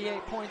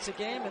 78 points a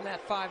game in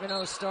that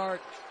 5-0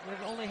 start.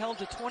 They've only held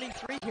to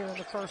 23 here in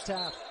the first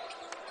half.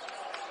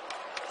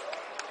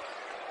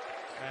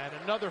 And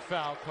another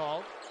foul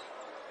called.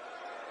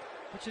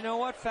 But you know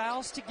what?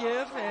 Fouls to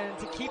give and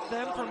to keep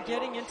them from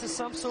getting into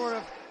some sort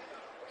of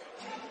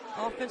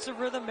offensive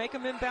rhythm. Make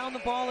them inbound the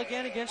ball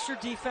again against your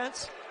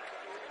defense.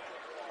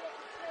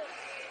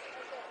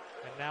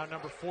 And now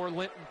number 4,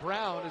 Linton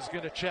Brown, is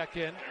going to check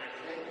in.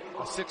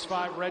 A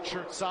 6'5"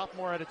 redshirt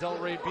sophomore out of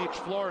Delray Beach,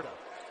 Florida.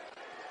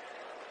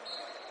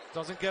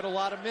 Doesn't get a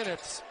lot of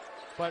minutes,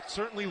 but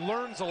certainly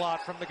learns a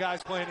lot from the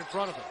guys playing in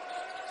front of him.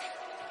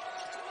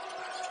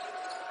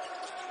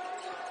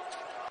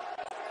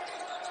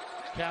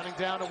 Counting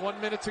down to 1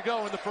 minute to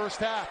go in the first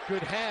half.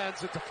 Good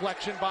hands, a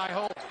deflection by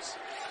Holmes.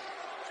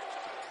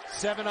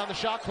 7 on the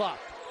shot clock.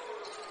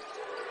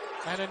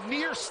 And a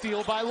near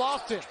steal by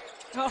Lofton.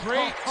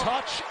 Great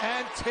touch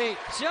and take.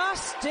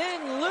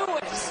 Justin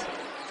Lewis.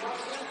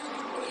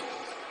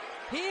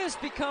 He is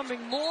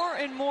becoming more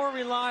and more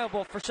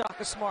reliable for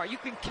Shaka Smart. You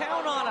can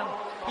count on him.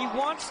 He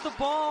wants the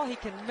ball. He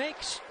can make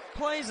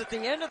plays at the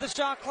end of the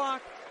shot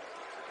clock.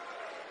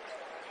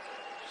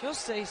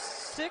 Just a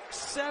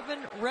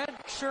 6'7"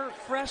 redshirt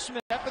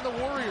freshman. And the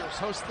Warriors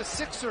host the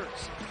Sixers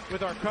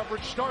with our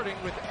coverage starting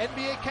with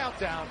NBA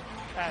Countdown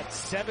at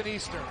 7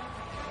 Eastern.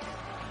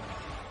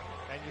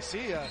 And you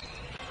see a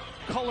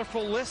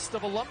colorful list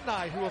of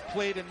alumni who have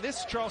played in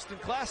this Charleston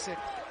Classic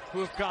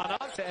who have gone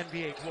on to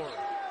NBA glory.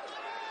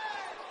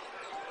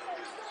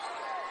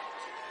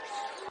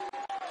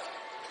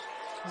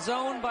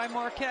 Zone by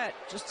Marquette,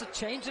 just to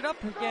change it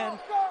up again.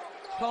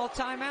 Call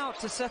timeout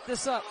to set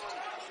this up.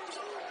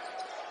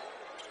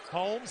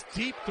 Holmes,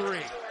 deep 3.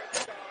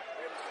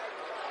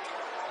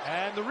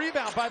 And the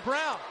rebound by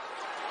Brown.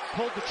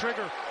 Pulled the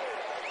trigger.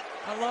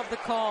 I love the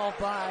call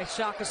by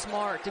Shaka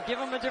Smart to give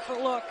him a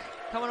different look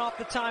coming off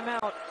the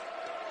timeout.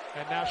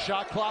 And now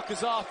shot clock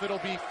is off. It'll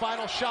be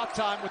final shot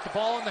time with the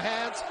ball in the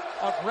hands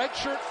of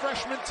redshirt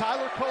freshman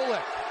Tyler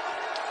Kolek.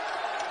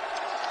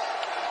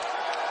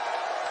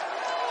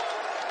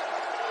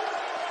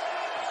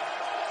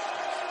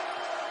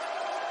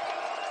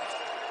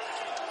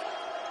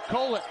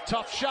 Kolek,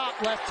 tough shot,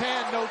 left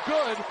hand, no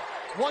good.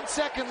 1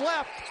 second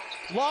left.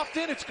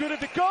 Lofton, it's good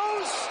if it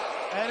goes.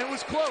 And it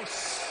was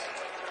close.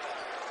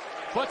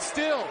 But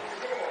still,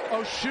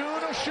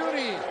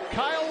 Oshuni,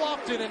 Kyle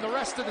Lofton, and the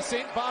rest of the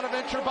St.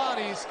 Bonaventure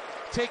bodies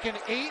take an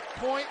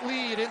 8-point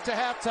lead into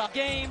halftime.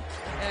 Game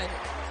and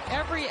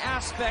every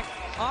aspect,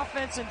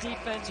 offense and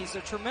defense. He's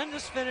a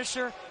tremendous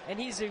finisher, and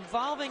he's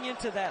evolving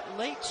into that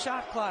late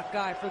shot clock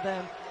guy for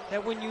them.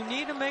 That when you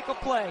need to make a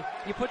play,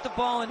 you put the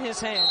ball in his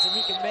hands, and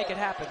he can make it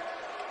happen.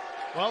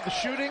 Well, the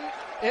shooting,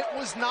 it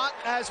was not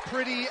as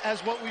pretty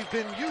as what we've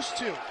been used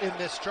to in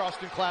this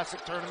Charleston Classic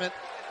tournament,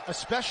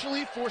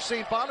 especially for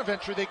St.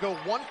 Bonaventure. They go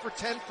 1 for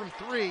 10 from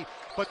 3,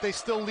 but they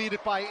still lead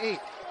it by 8.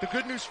 The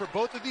good news for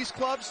both of these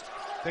clubs,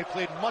 they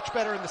played much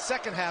better in the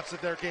second halves of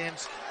their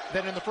games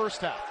than in the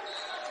first half.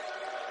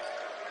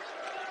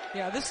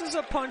 Yeah, this is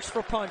a punch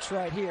for punch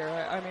right here.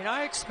 I mean,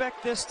 I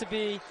expect this to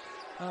be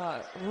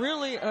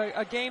really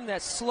a game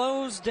that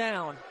slows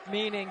down,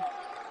 meaning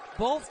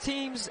both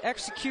teams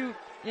execute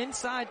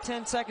inside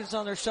 10 seconds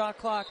on their shot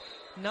clock.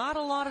 Not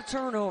a lot of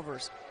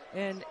turnovers.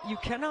 And you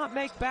cannot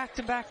make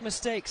back-to-back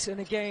mistakes in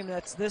a game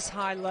that's this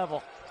high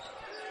level.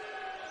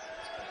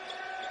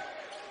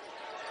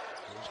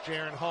 There's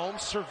Jaron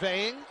Holmes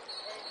surveying,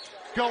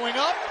 going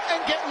up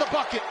and getting the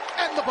bucket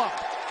and the bump.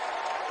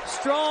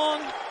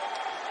 Strong.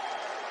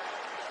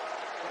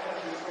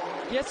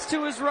 Gets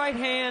to his right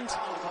hand.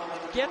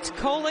 Gets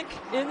Kolek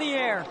in the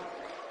air.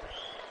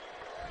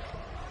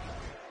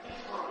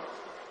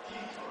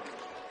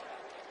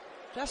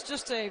 That's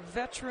just a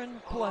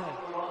veteran play.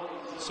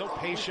 So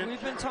patient.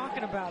 We've been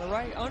talking about it,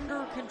 right?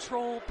 Under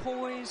control,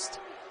 poised,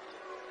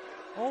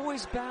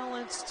 always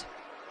balanced.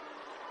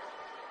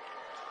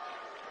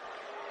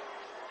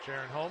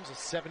 Jaron Holmes, a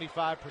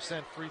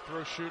 75% free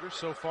throw shooter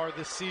so far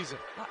this season.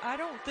 I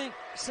don't think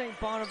St.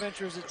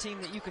 Bonaventure is a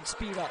team that you can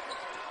speed up.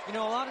 You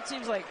know, a lot of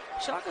teams like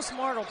Shaka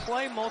Smart will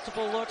play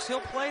multiple looks. He'll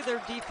play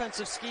their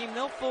defensive scheme.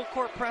 They'll full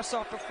court press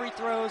off of free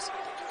throws.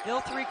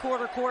 They'll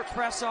three-quarter court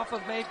press off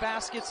of made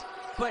baskets.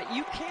 But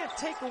you can't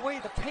take away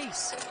the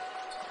pace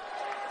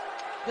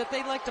that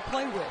they like to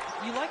play with.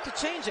 You like to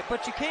change it,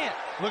 but you can't.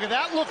 Look at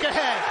that look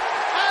ahead.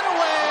 And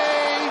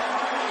away!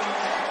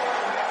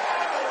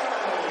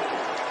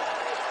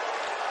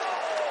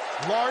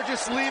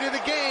 Largest lead of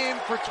the game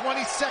for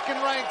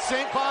 22nd ranked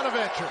St.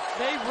 Bonaventure.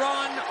 They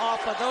run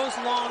off of those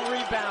long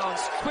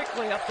rebounds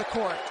quickly up the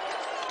court.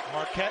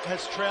 Marquette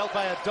has trailed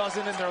by a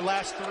dozen in their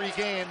last 3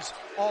 games.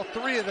 All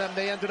 3 of them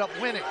they ended up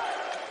winning.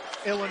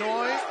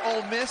 Illinois,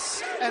 Ole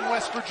Miss, and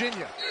West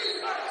Virginia.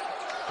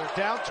 They're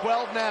down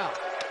 12 now.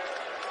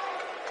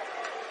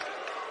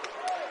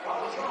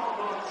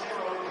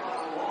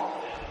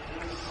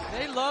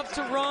 They love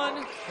to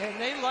run, and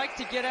they like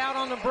to get out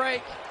on the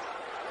break.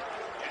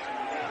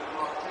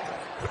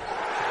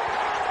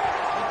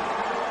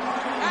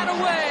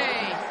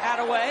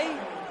 Attaway.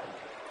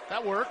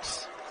 That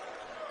works.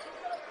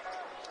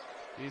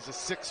 He's a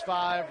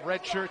 6'5"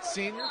 redshirt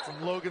senior from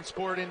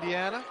Logansport,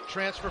 Indiana.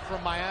 Transfer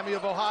from Miami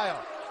of Ohio.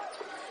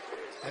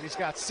 And he's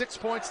got 6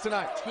 points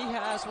tonight. He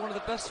has one of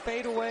the best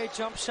fadeaway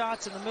jump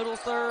shots in the middle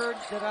third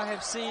that I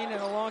have seen in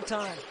a long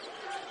time.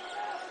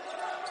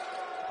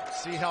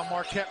 Let's see how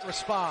Marquette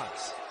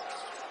responds.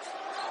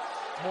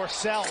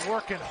 Morcell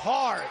working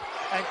hard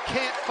and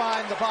can't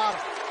find the bottom.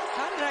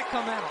 How did that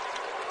come out?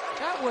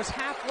 That was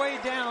halfway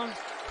down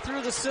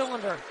through the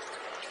cylinder.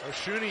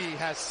 Oshuni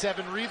has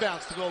 7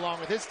 rebounds to go along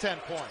with his 10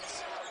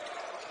 points.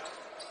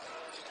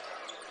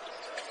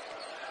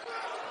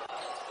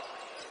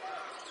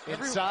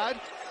 Inside.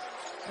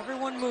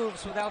 Everyone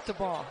moves without the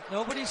ball.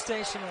 Nobody's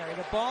stationary.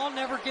 The ball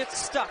never gets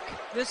stuck.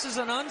 This is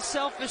an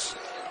unselfish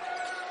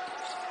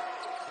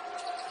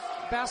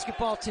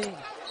basketball team.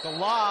 The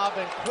lob,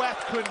 and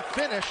Queth couldn't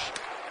finish,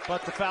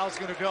 but the foul's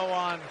going to go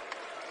on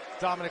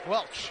Dominic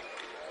Welch.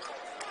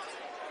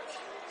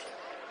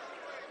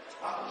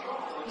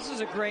 This is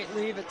a great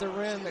leave at the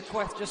rim that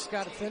Queth just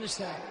got to finish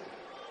that.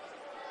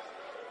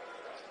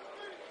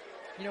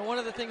 You know, one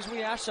of the things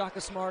we asked Shaka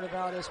Smart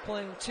about is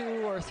playing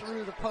to or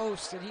through the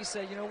post, and he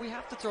said, you know, we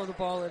have to throw the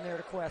ball in there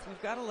to Queth.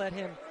 We've got to let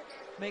him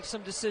make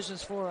some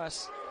decisions for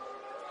us.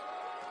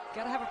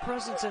 Got to have a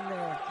presence in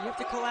there. You have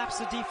to collapse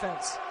the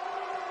defense.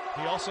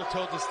 He also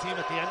told his team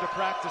at the end of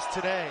practice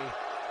today,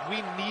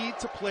 we need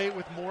to play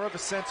with more of a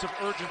sense of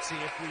urgency.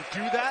 If we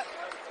do that,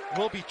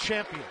 we'll be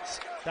champions.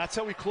 That's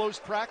how we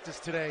closed practice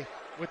today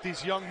with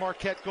these young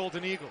Marquette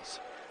Golden Eagles.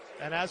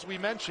 And as we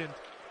mentioned,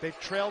 they've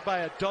trailed by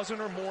a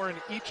dozen or more in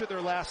each of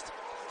their last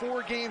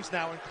 4 games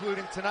now,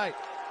 including tonight.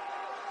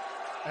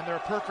 And they're a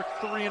perfect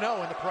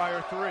 3-0 in the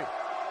prior 3.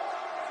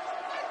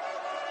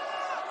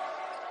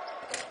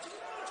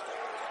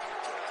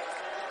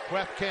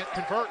 Queth can't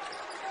convert.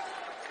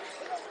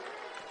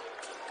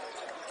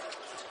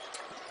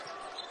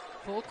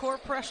 Full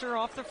court pressure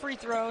off the free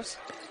throws.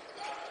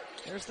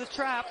 There's the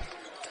trap.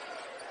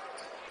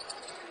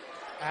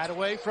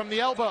 Attaway from the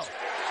elbow.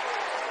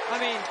 I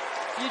mean,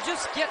 you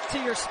just get to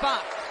your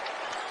spot.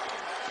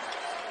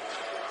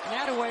 And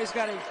Attaway's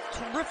got a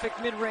terrific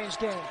mid-range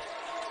game.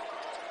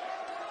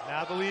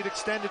 Now the lead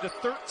extended to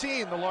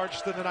 13, the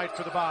largest of the night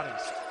for the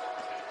Bonnies.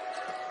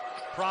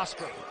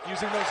 Prosper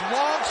using those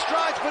long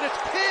strides, but it's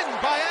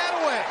pinned by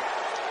Attaway.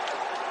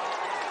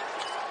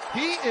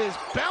 He is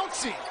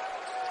bouncy.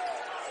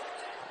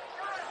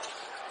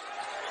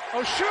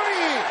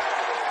 Oshuni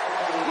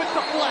with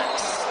the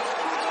flex.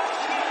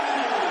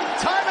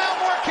 Timeout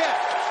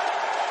Marquette.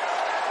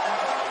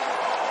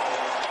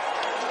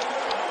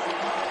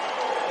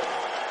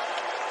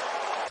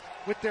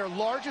 With their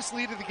largest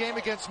lead of the game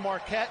against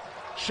Marquette,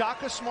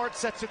 Shaka Smart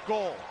sets a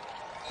goal.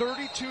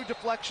 32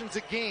 deflections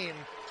a game,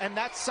 and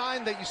that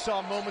sign that you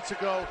saw moments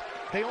ago,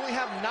 they only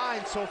have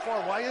 9 so far.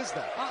 Why is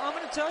that? I'm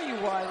going to tell you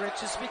why,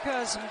 Rich. It's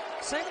because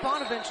St.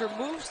 Bonaventure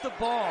moves the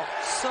ball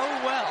so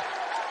well.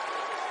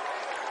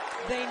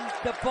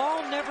 The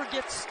ball never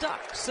gets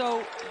stuck,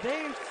 so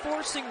they're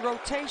forcing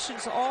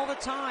rotations all the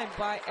time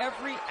by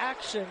every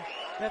action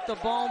that the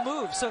ball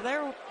moves. So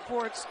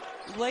therefore, it's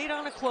late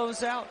on a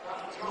closeout,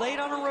 late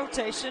on a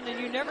rotation, and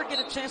you never get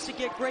a chance to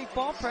get great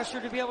ball pressure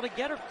to be able to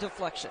get a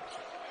deflection.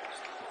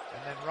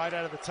 And then right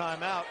out of the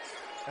timeout,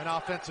 an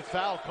offensive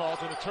foul called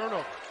and a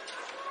turnover.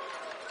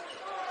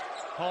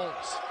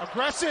 Holmes,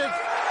 aggressive.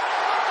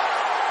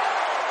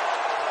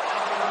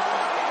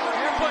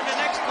 You're putting an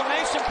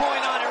exclamation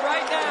point on it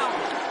right now.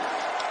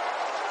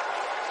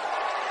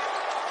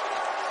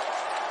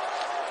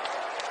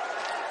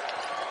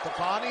 The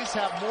Bonnies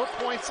have more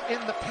points in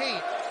the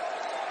paint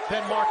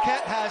than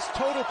Marquette has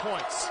total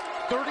points.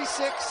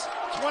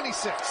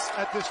 36-26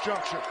 at this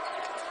juncture.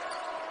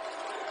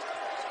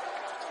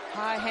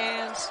 High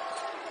hands.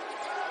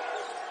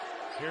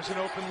 Here's an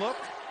open look,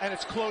 and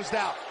it's closed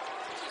out.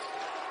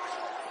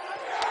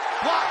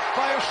 Blocked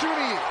by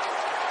Oshuni.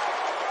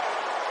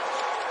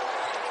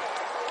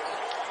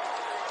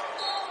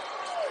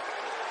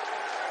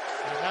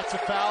 And that's a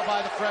foul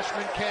by the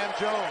freshman Cam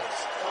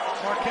Jones.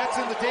 Marquette's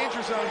in the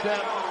danger zone,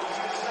 Deb.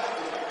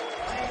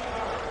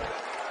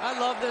 I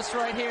love this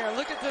right here.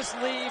 Look at this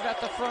leave at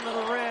the front of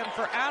the rim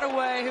for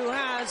Attaway, who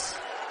has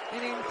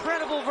an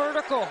incredible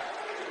vertical.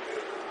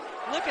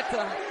 Look at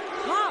the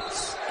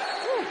hops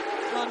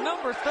on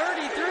number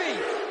 33.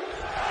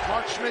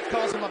 Mark Schmidt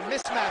calls him a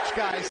mismatch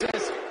guy. He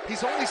says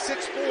he's only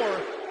 6'4",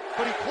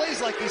 but he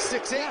plays like he's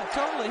 6'8". Yeah,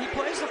 totally. He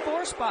plays the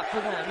 4 spot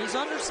for them. He's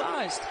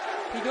undersized.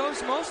 He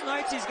goes most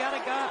nights, he's got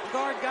to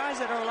guard guys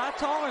that are a lot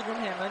taller than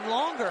him and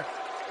longer.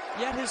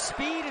 Yet his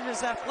speed and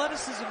his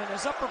athleticism and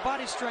his upper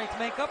body strength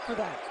make up for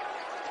that.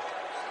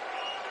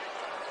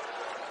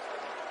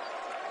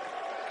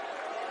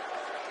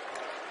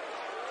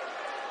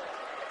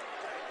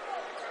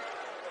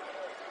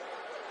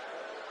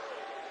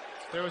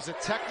 There was a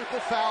technical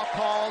foul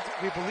called.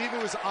 We believe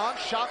it was on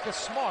Shaka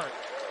Smart.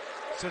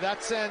 So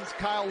that sends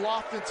Kyle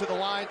Lofton to the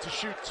line to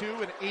shoot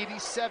 2, an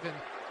 87%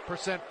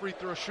 free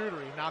throw shooter.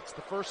 He knocks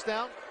the first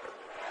down,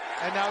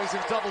 and now he's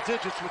in double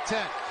digits with 10.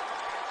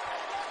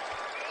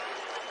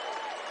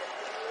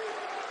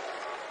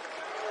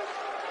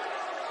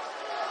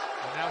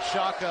 And now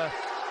Shaka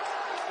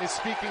is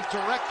speaking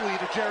directly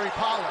to Jerry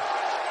Pollard.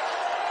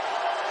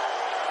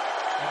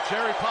 And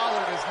Jerry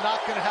Pollard is not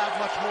going to have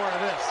much more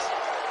of this.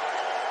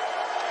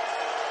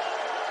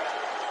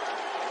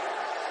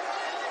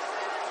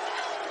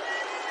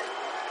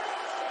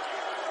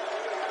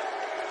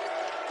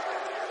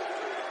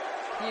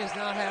 He is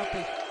not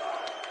happy.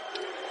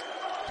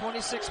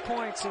 26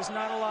 points is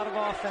not a lot of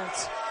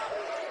offense.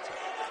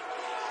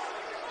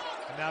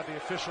 And now the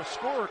official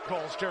scorer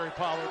calls Jerry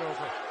Pollard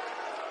over.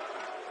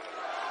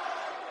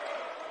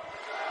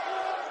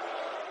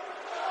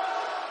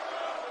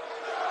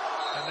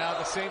 And now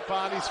the St.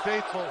 Bonnie's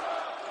faithful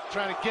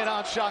trying to get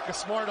on Shaka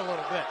Smart a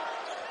little bit.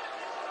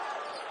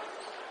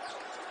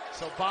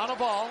 So Bona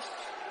ball,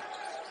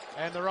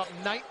 and they're up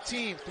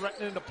 19,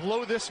 threatening to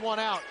blow this one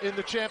out in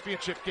the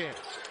championship game.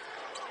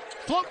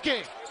 Float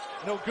game,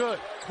 no good.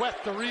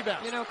 Queth the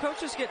rebound. You know,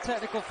 coaches get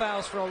technical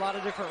fouls for a lot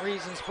of different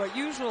reasons, but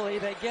usually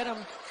they get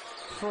them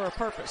for a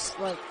purpose,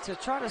 like to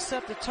try to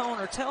set the tone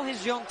or tell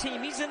his young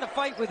team he's in the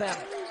fight with them,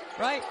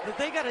 right? That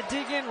they got to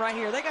dig in right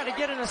here. They got to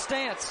get in a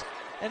stance,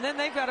 and then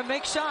they've got to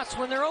make shots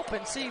when they're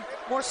open. See,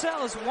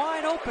 Morcell is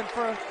wide open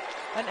for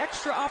an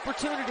extra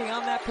opportunity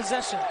on that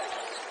possession.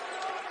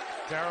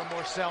 Darren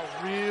Morcell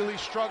really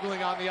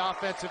struggling on the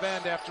offensive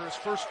end after his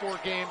first 4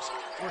 games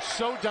were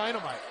so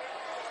dynamite.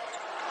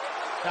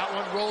 That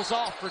one rolls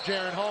off for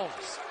Jaron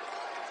Holmes.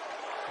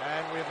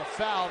 And we have a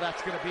foul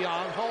that's going to be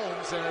on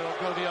Holmes, and it'll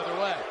go the other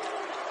way.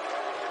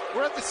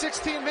 We're at the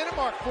 16-minute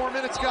mark. 4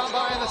 minutes gone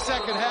by in the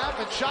second half,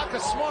 and Shaka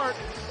Smart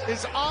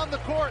is on the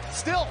court,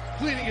 still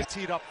leading his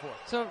teed up for it.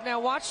 So now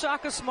watch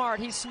Shaka Smart.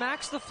 He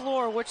smacks the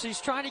floor, which he's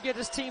trying to get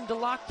his team to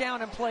lock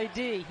down and play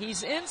D.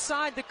 He's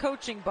inside the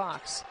coaching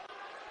box,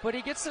 but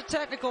he gets a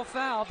technical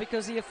foul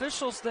because the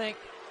officials think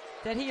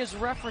that he is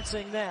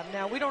referencing them.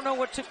 Now, we don't know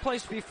what took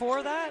place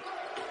before that,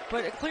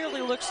 but it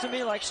clearly looks to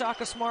me like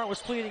Shaka Smart was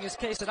pleading his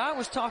case that I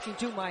was talking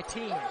to my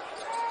team.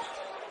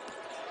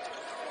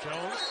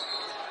 Jones.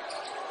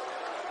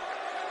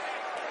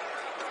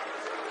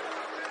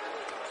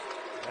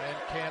 And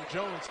Cam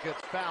Jones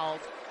gets fouled.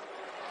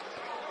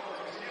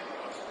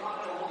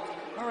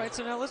 All right,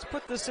 so now let's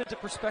put this into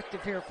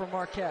perspective here for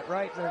Marquette,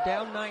 right? They're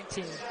down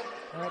 19.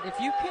 All right, if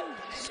you can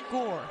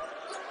score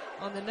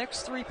on the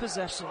next 3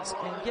 possessions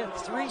and get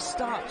 3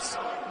 stops,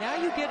 now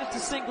you get it to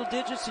single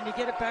digits and you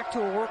get it back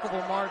to a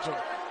workable margin.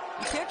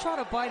 You can't try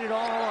to bite it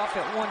all off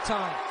at one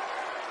time.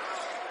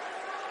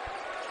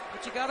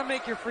 But you got to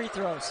make your free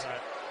throws.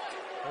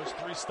 Right. Those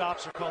 3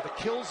 stops are called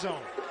a kill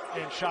zone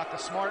in Shaka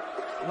Smart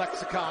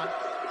lexicon.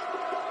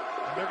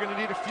 And they're going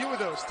to need a few of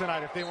those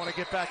tonight if they want to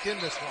get back in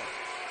this one.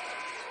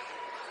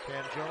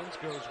 Cam Jones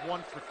goes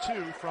 1 for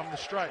 2 from the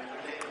stripe.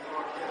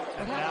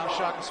 And now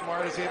Shaka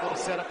Smart is able to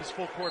set up his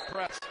full court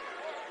press.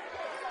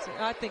 See,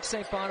 I think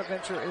St.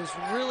 Bonaventure is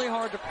really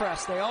hard to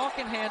press. They all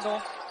can handle.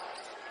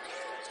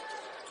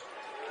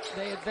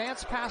 They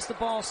advance past the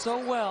ball so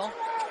well.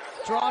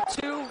 Draw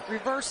 2,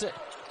 reverse it.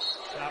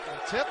 That one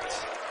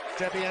tipped.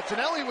 Debbie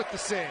Antonelli with the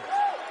save.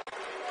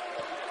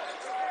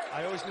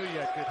 I always knew you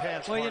had good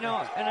hands. Well, you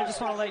know, and I just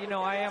want to let you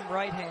know I am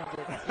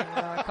right-handed.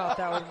 I caught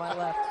that with my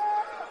left.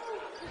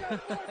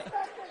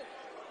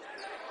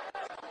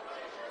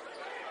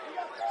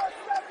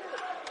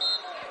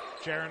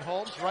 Jaron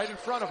Holmes right in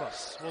front of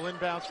us will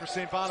inbounds for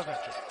St.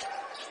 Bonaventure.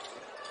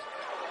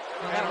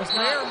 Well, that was a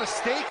rare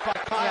mistake by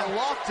Kyle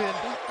Lofton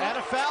and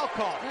a foul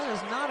call. That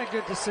is not a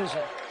good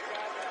decision.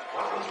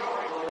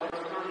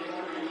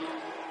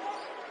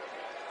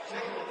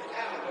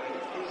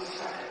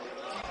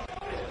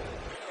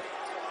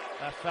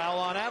 That foul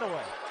on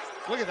Attaway.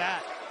 Look at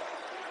that.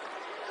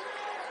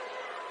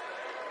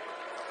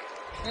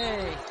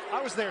 Hey.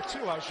 I was there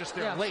too. I was just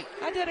there late.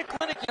 I did a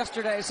clinic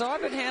yesterday, so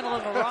I've been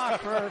handling the rock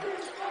for...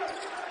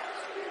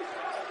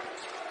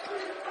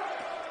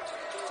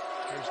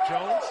 Here's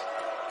Jones.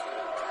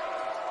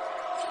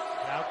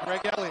 Now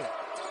Greg Elliott.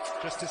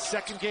 Just his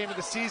 2nd game of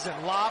the season.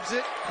 Lobs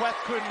it. Queth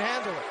couldn't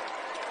handle it.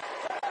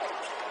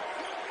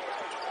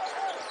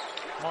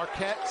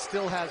 Marquette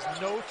still has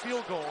no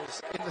field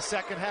goals in the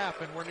second half,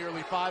 and we're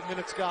nearly 5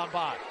 minutes gone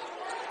by.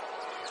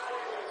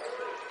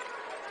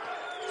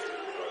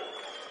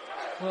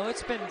 Well,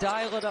 it's been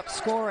dial-it-up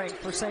scoring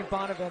for St.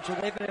 Bonaventure.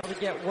 They've been able to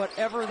get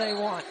whatever they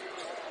want.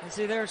 And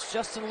see, there's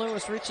Justin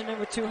Lewis reaching in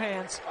with 2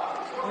 hands.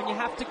 When you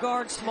have to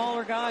guard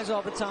smaller guys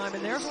all the time,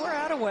 and there's where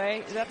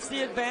Attaway, that's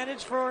the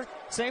advantage for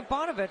St.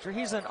 Bonaventure.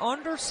 He's an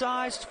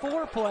undersized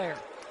 4 player.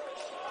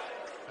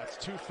 That's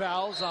 2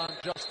 fouls on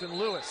Justin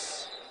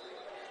Lewis.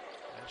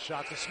 And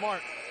Shaka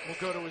Smart will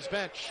go to his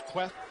bench.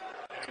 Queth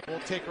will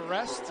take a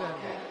rest,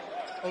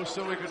 and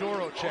Oso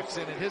Ighodaro checks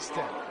in at his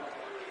 10.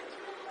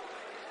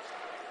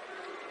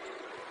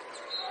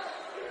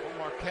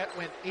 Marquette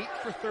went 8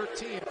 for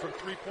 13 from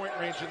 3-point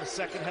range in the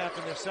second half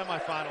in their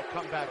semifinal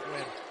comeback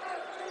win.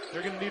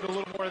 They're going to need a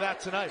little more of that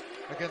tonight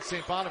against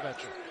St.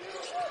 Bonaventure.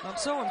 I'm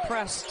so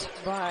impressed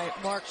by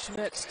Mark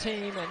Schmidt's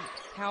team and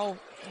how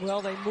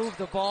well they move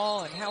the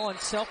ball and how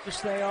unselfish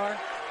they are.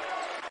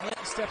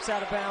 Hinton steps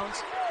out of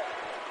bounds.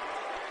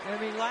 I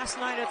mean, last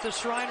night at the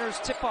Shriners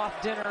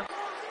tip-off dinner,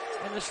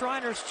 and the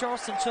Shriners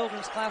Charleston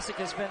Children's Classic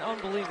has been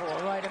unbelievable,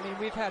 right? I mean,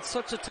 we've had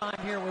such a time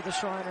here with the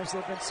Shriners.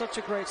 They've been such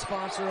a great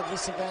sponsor of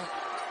this event.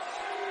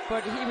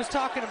 But he was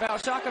talking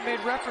about, Shaka made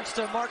reference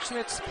to Mark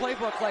Schmidt's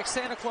playbook like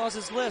Santa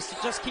Claus's list. It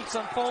just keeps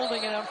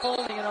unfolding and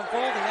unfolding and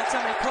unfolding. That's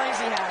how many plays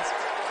he has.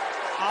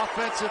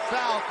 Offensive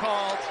foul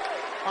called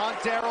on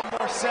Daryl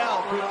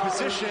Morcell. Good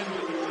position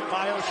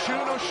by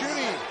Oshun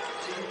Oshuni.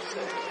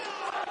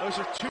 Those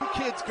are 2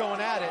 kids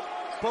going at it,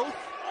 both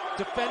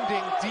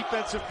defending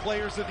Defensive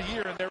Players of the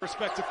Year in their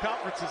respective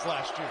conferences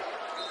last year.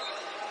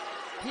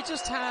 He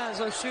just has,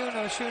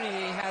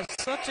 Oshuni has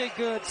such a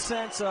good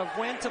sense of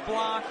when to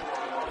block,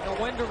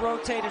 when to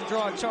rotate and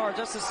draw a charge.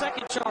 That's the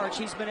second charge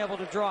he's been able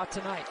to draw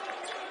tonight.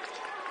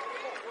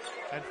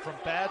 And from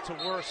bad to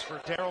worse for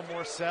Daryl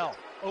Morcell.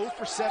 0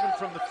 for 7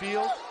 from the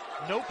field,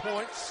 no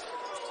points,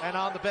 and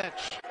on the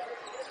bench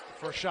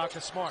for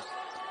Shaka Smart.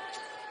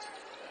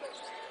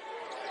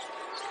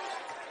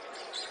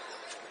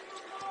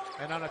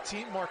 And on a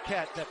team,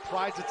 Marquette, that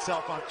prides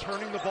itself on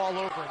turning the ball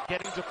over and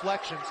getting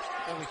deflections,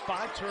 only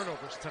 5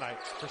 turnovers tonight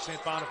for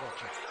St.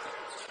 Bonaventure.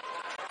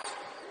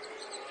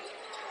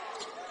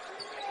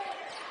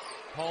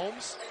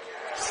 Holmes,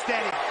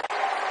 steady.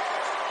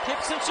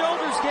 Hips and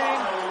shoulders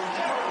game.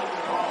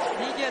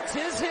 He gets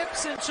his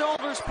hips and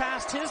shoulders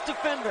past his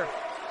defender.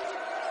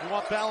 You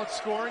want balanced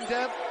scoring,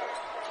 Deb?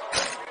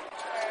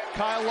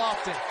 Kyle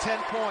Lofton, 10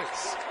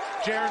 points.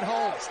 Jaron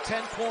Holmes,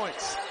 10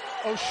 points.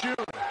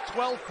 Oshun,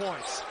 12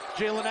 points.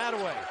 Jalen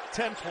Attaway,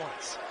 10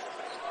 points.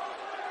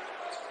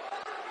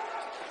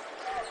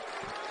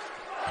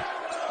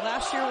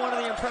 Last year, one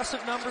of the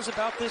impressive numbers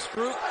about this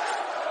group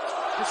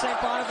for St.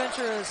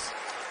 Bonaventure is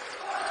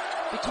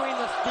between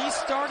these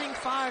starting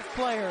 5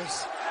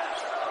 players,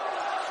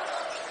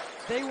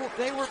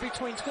 they were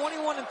between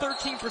 21 and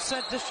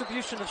 13%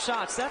 distribution of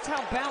shots. That's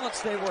how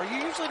balanced they were.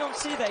 You usually don't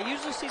see that. You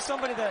usually see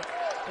somebody that,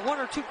 1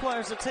 or 2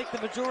 players that take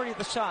the majority of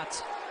the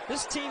shots.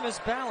 This team is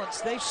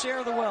balanced. They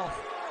share the wealth.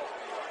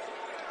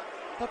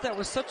 I thought that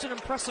was such an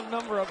impressive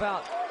number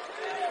about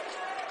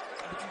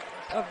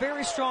a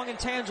very strong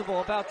intangible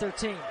about their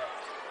team.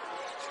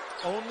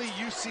 Only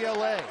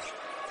UCLA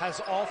has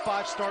all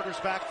 5 starters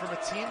back from a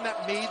team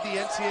that made the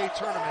NCAA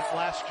tournament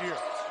last year.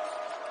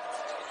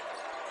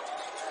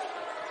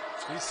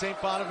 These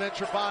St.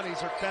 Bonaventure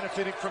Bonnies are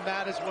benefiting from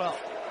that as well.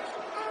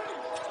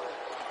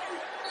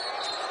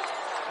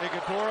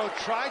 Igodoro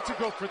tried to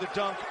go for the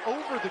dunk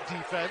over the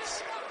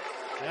defense,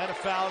 and a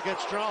foul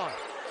gets drawn.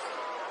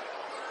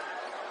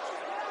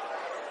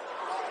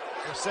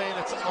 They're saying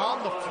it's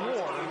on the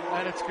floor,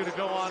 and it's going to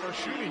go on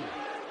Oshuni.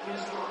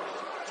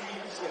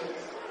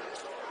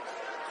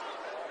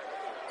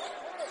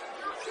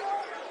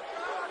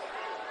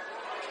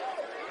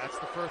 That's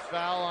the first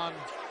foul on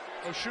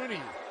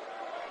Oshuni.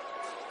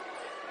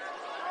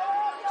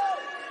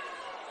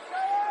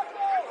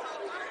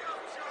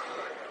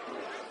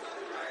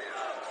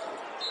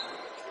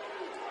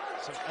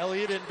 So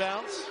Elliott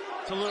inbounds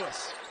to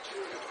Lewis.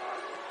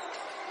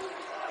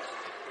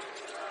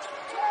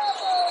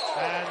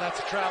 And that's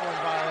a traveling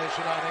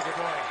violation on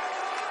Igodoro.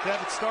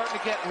 Dev, it's starting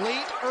to get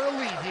late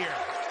early here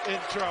in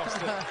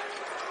Charleston.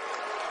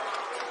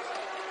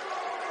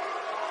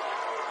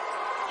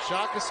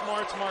 Shaka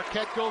Smart's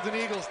Marquette Golden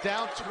Eagles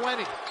down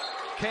 20.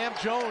 Cam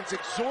Jones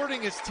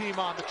exhorting his team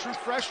on, the true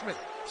freshman,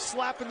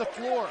 slapping the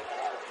floor,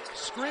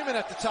 screaming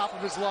at the top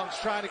of his lungs,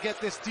 trying to get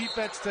this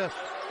defense to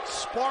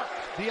spark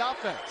the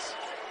offense.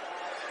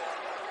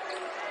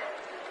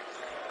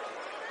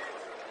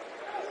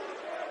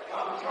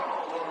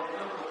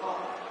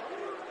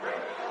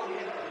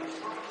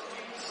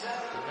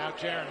 And now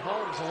Jaron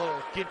Holmes a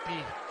little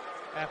gimpy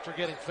after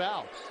getting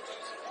fouled.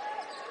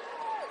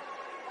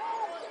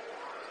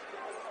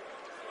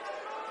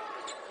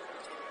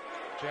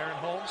 Jaron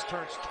Holmes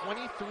turns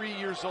 23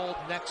 years old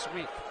next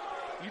week.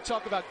 You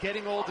talk about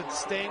getting old and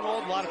staying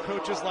old. A lot of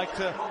coaches like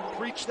to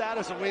preach that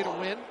as a way to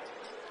win.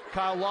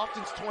 Kyle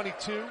Lofton's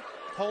 22.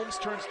 Holmes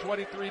turns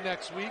 23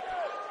 next week.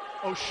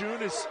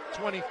 Oshun is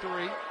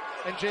 23.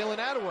 And Jalen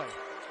Attaway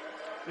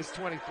is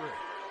 23.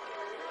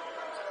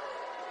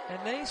 And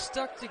they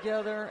stuck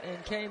together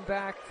and came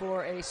back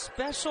for a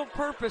special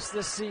purpose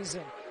this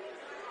season.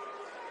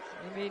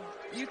 I mean,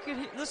 you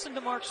could listen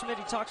to Mark Schmidt.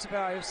 He talks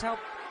about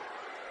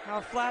how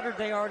flattered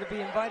they are to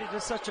be invited to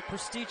such a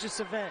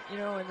prestigious event. You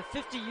know, in the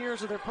 50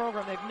 years of their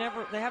program,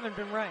 they haven't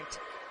been ranked.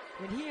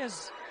 I mean, he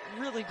has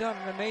really done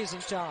an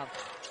amazing job.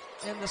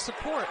 And the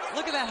support,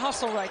 look at that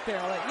hustle right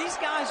there. Like, these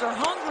guys are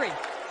hungry.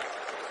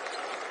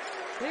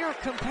 They are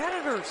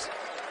competitors.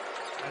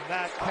 And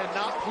that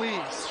cannot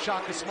please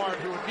Shaka Smart,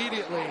 who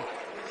immediately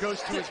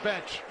goes to his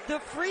bench. The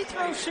free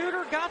throw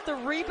shooter got the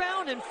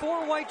rebound, and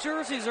 4 white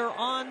jerseys are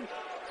on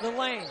the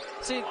lane.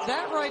 See,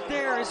 that right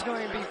there is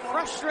going to be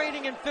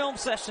frustrating in film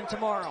session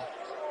tomorrow.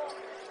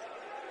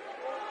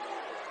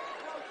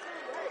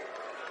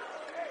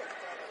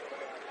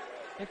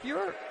 If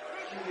you're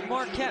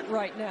Marquette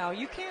right now,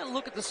 you can't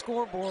look at the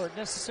scoreboard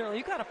necessarily.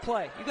 You got to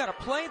play. You got to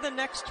play the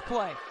next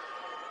play.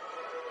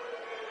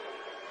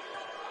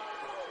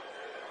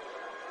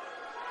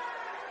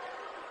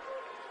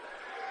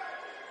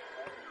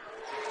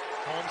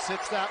 Holmes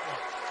hits that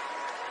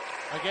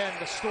one. Again,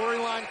 the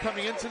storyline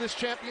coming into this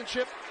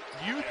championship,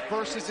 youth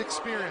versus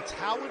experience.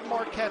 How would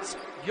Marquette's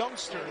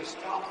youngsters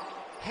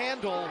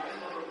handle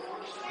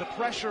the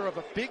pressure of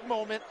a big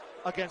moment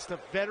against a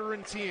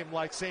veteran team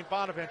like St.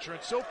 Bonaventure?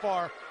 And so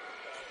far,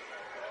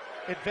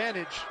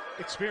 advantage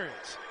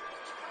experience.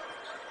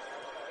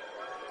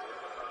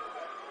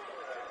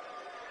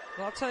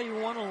 Well, I'll tell you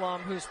one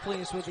alum who's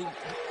pleased with the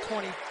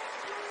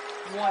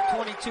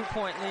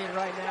 22-point lead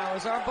right now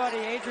is our buddy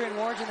Adrian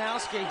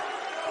Wojnarowski.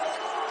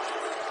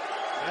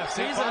 Yeah,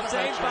 He's a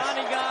St.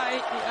 Bonnie guy.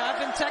 I've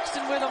been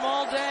texting with him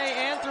all day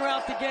and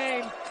throughout the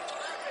game.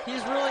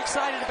 He's really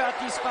excited about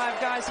these 5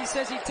 guys. He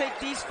says he'd take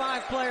these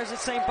 5 players at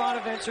St.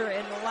 Bonaventure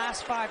in the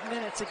last 5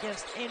 minutes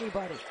against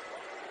anybody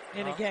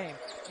in a game.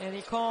 And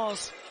he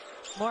calls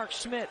Mark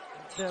Schmidt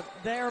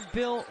their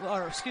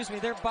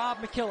Bob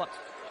McKillop,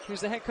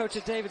 who's the head coach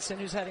at Davidson,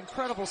 who's had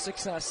incredible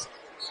success.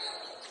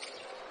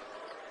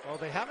 Well,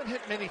 they haven't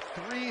hit many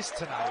threes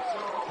tonight,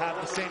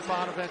 have the St.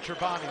 Bonaventure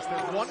Bonnies.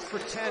 They're 1 for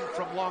 10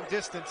 from long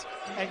distance,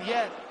 and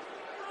yet,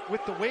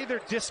 with the way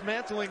they're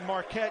dismantling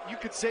Marquette, you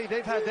could say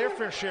they've had their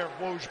fair share of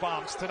Woj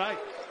bombs tonight.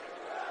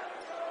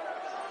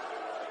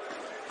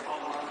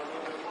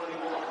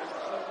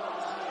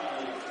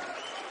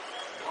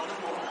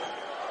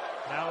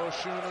 Now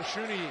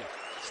Oshuni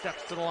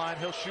steps to the line.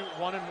 He'll shoot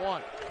 1 and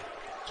 1.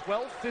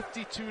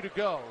 12:52 to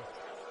go,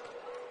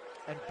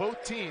 and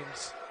both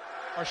teams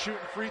are shooting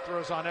free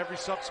throws on every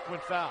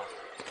subsequent foul.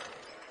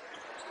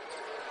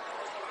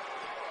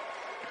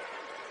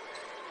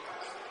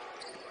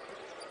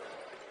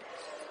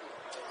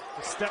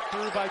 The step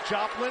through by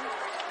Joplin,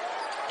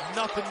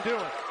 nothing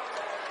doing.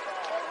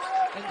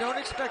 And don't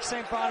expect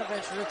St.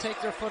 Bonaventure to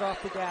take their foot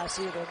off the gas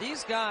either.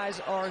 These guys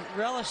are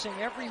relishing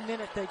every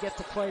minute they get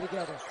to play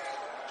together.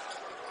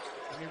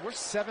 I mean, we're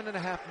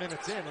 7.5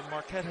 minutes in, and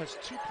Marquette has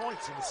 2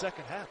 points in the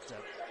second half, Deb.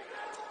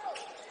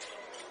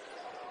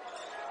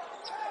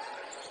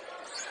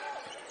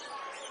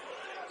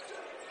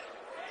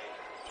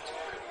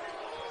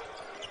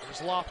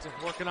 There's Lofton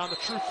working on the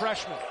true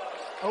freshman.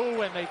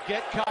 Oh, and they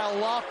get Kyle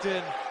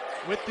Lofton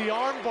with the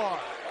arm bar.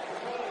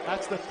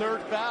 That's the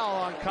 3rd foul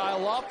on Kyle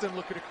Lofton,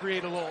 looking to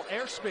create a little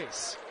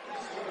airspace.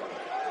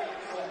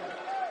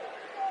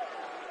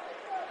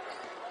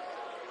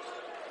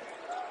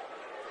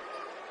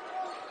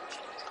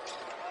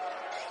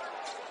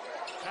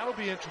 That'll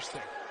be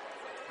interesting.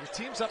 Your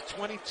team's up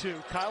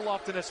 22. Kyle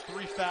Lofton has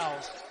 3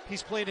 fouls.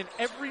 He's played in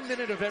every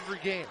minute of every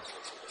game.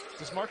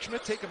 Does Mark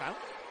Schmidt take him out?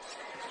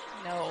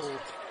 No.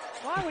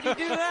 Why would he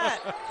do that?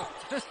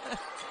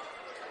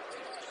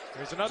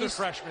 There's another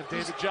freshman,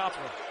 David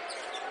Joplin.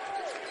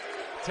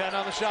 10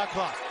 on the shot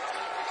clock.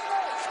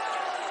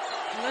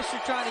 Unless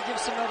you're trying to give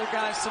some other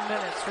guys some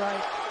minutes,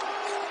 right?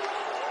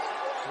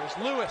 There's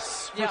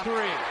Lewis for 3.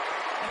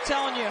 I'm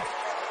telling you,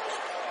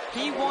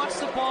 he wants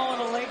the ball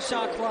in a late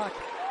shot clock.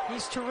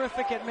 He's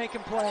terrific at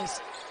making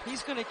plays.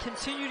 He's going to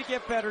continue to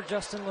get better,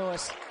 Justin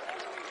Lewis.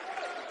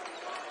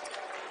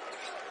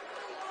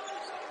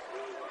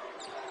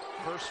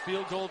 First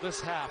field goal this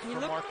half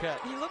for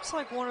Marquette. He looks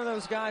like one of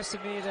those guys to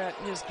me that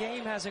his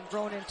game hasn't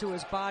grown into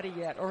his body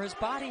yet, or his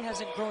body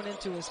hasn't grown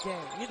into his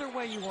game. Either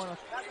way you want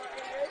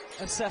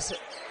to assess it.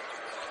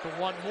 The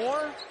one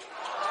more,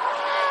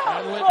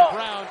 and Linton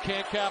Brown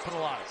can't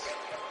capitalize.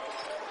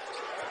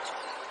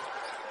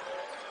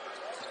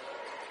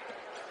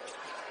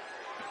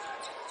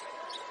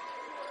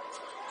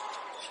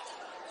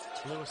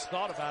 Lewis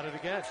thought about it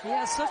again. He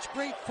has such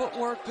great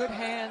footwork, good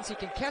hands. He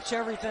can catch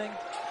everything.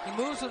 He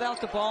moves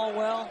without the ball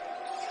well.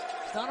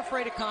 He's not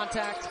afraid of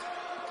contact.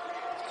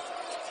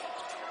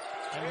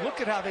 And look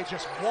at how they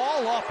just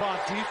wall up on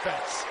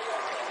defense.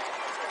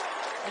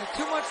 And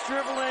too much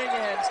dribbling,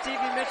 and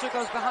Stevie Mitchell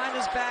goes behind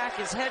his back.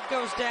 His head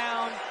goes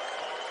down,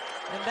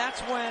 and that's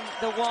when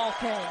the wall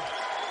came.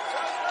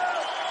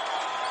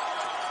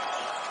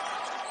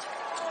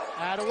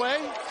 Attaway,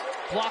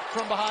 blocked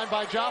from behind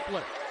by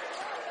Joplin.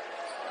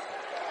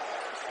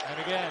 And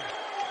again,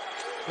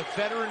 the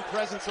veteran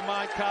presence of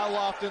mind, Kyle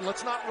Lofton.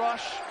 Let's not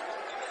rush.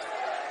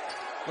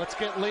 Let's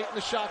get late in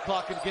the shot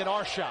clock and get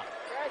our shot.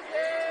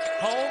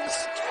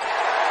 Holmes.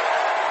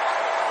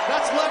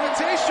 That's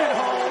levitation,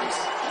 Holmes.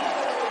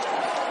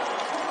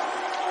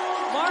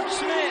 Mark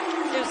Schmidt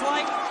is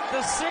like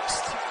the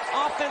 6th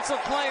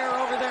offensive player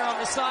over there on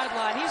the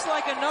sideline. He's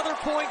like another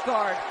point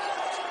guard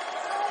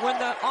when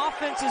the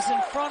offense is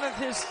in front of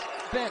his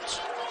bench.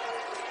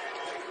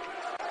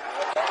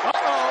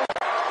 Uh-oh.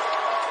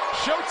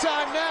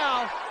 Showtime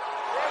now.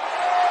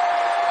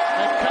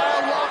 And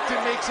Kyle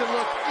Lofton makes it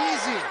look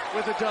easy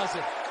with a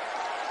dozen.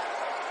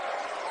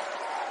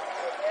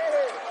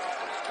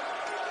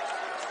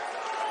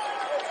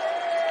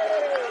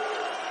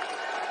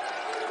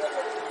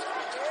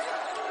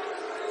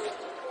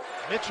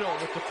 Mitchell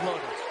with the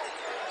floater.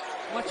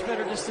 Much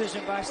better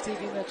decision by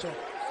Stevie Mitchell.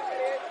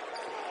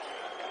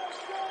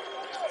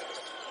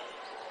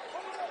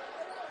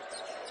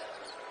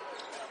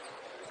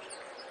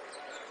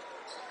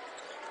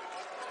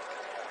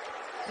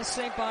 This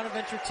St.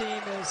 Bonaventure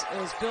team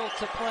is built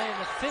to play in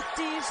the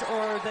 50s,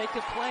 or they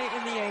could play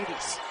in the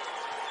 80s.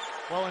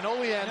 Well, in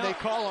Olean, they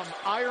call them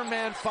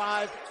Ironman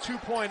 5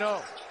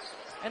 2.0.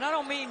 And I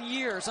don't mean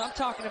years. I'm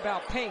talking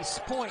about pace,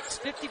 points,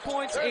 50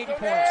 points, 80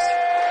 points.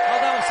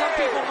 Although some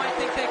people might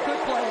think they could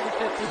play in the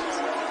 50s.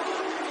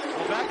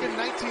 Well, back in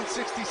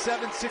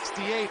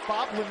 1967-68,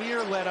 Bob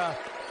Lemire led a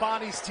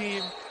Bonnie's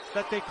team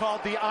that they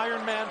called the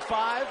Ironman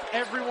 5.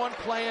 Everyone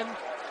playing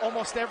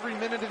almost every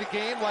minute of the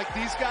game like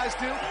these guys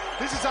do.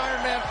 This is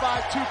Ironman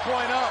 5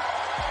 2.0.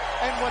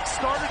 And what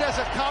started as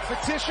a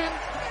competition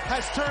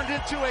has turned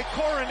into a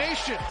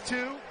coronation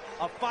to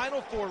a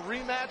Final Four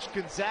rematch,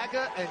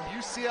 Gonzaga and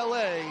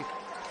UCLA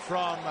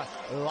from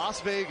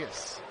Las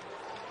Vegas.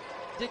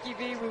 Dickie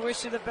V, we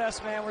wish you the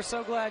best, man. We're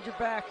so glad you're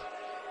back.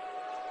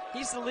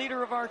 He's the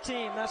leader of our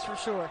team, that's for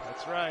sure.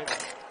 That's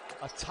right.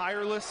 A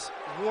tireless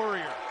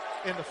warrior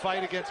in the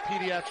fight against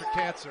pediatric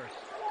cancer.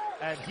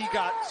 And he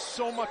got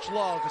so much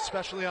love,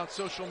 especially on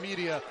social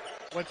media,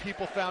 when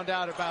people found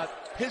out about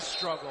his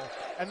struggle.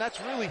 And that's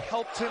really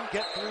helped him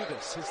get through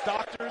this. His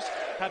doctors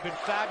have been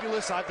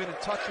fabulous. I've been in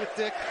touch with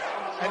Dick.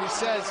 And he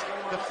says,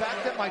 the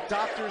fact that my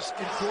doctors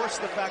endorse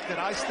the fact that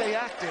I stay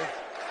active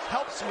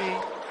helps me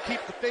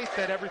keep the faith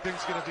that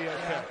everything's going to be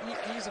okay.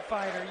 Yeah, he's a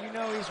fighter. You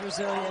know he's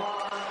resilient.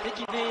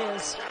 Dickie V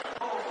is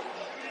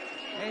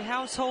a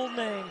household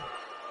name.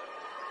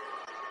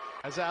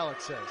 As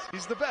Alex says,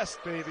 he's the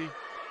best, baby.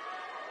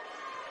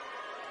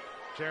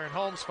 Jaron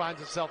Holmes finds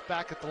himself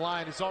back at the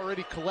line. He's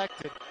already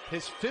collected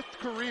his 5th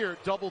career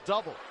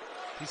double-double.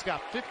 He's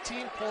got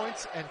 15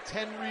 points and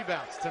 10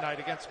 rebounds tonight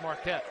against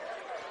Marquette.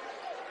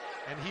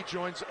 And he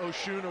joins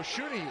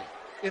Oshuni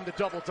in the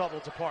double-double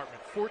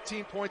department.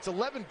 14 points,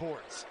 11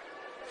 boards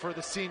for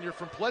the senior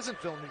from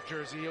Pleasantville, New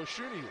Jersey,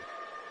 Oshuni.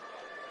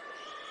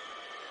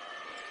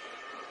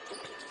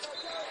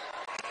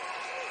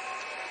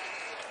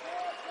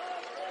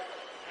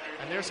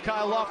 And there's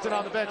Kyle Lofton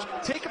on the bench.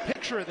 Take a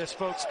picture of this,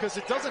 folks, because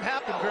it doesn't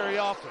happen very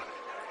often.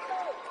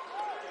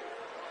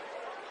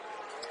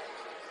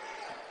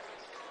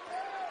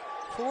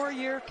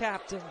 Four-year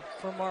captain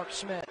for Mark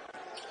Schmidt.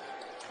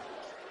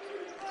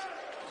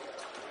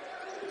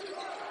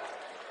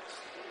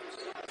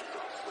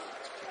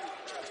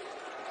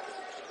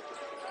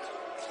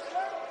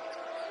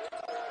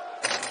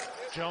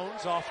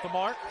 Jones off the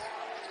mark.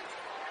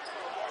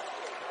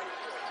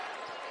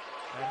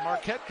 And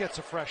Marquette gets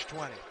a fresh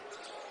 20.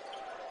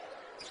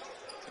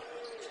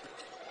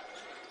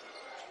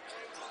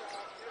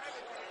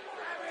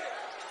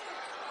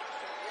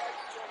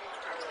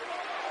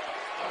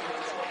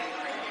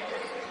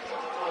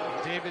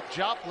 David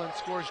Joplin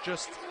scores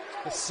just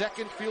the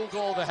 2nd field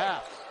goal of the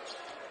half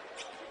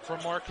for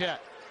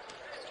Marquette.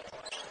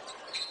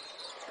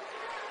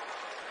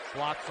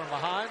 Blocked from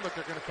behind, but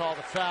they're going to call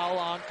the foul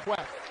on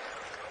Queth.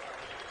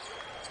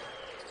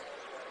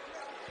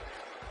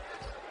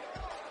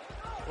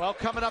 Well,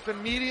 coming up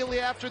immediately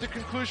after the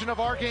conclusion of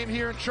our game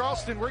here in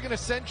Charleston, we're going to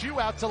send you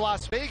out to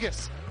Las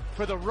Vegas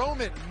for the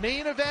Roman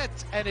main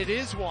event, and it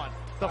is one.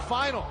 The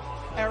final,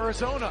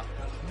 Arizona,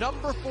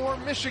 number 4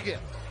 Michigan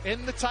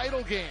in the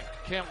title game.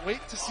 Can't wait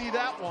to see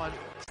that one.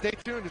 Stay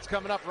tuned, it's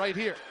coming up right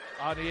here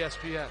on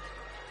ESPN.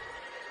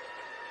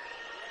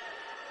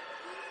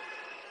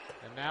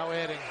 And now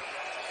adding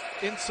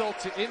insult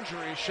to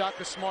injury,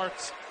 Shaka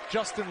Smart's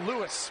Justin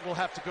Lewis will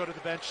have to go to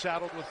the bench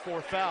saddled with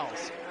 4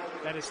 fouls.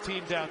 And his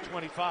team down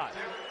 25.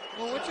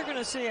 Well, what you're going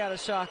to see out of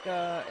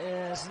Shaka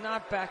is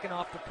not backing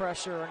off the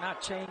pressure or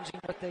not changing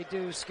what they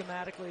do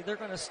schematically. They're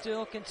going to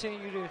still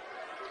continue to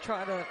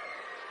try to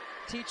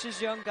teach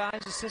his young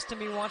guys the system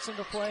he wants them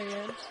to play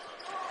in.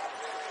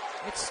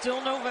 It's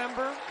still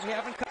November. We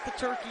haven't cut the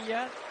turkey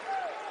yet.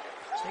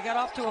 They got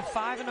off to a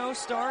 5-0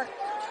 start.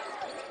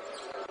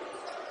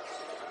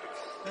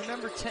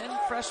 Remember, 10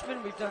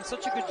 freshmen. We've done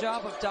such a good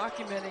job of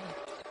documenting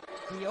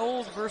the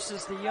old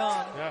versus the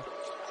young. Yeah.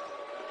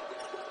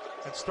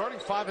 And starting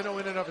 5-0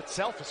 in and of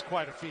itself is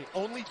quite a feat.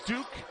 Only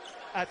Duke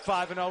at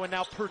 5-0, and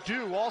now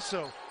Purdue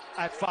also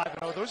at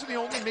 5-0. Those are the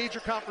only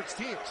major conference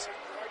teams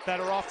that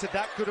are off to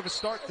that good of a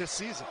start this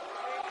season.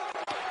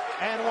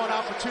 And one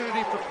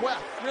opportunity for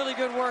Queth. Really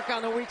good work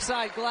on the weak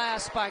side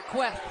glass by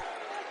Queth.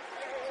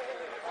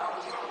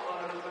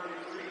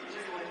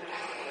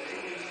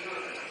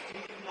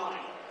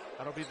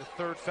 That'll be the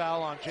 3rd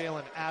foul on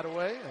Jalen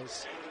Attaway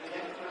as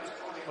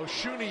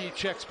Oshuni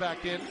checks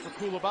back in for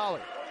Coulibaly.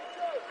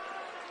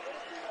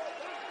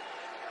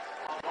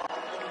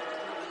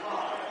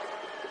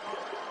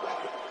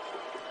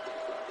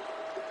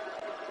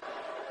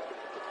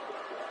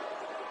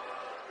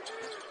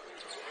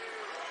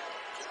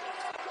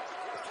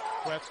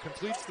 Queth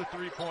completes the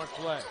 3-point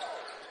play.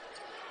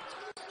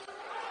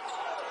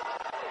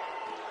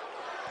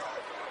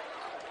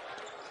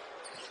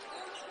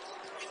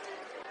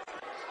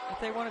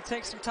 If they want to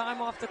take some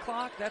time off the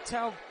clock, that's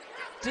how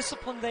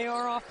disciplined they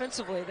are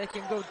offensively. They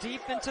can go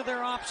deep into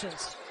their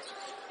options.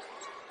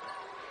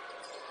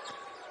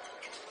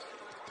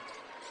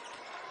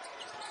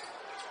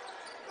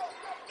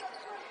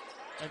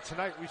 And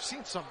tonight we've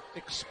seen some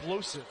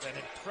explosive and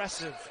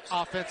impressive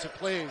offensive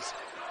plays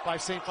by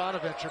St.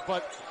 Bonaventure,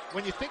 but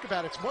when you think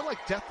about it, it's more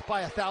like death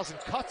by 1,000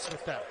 cuts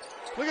with them.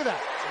 Look at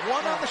that.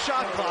 1 on the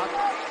shot clock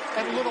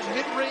and a little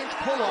mid-range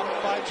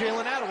pull-up by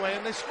Jalen Attaway,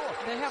 and they score.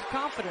 They have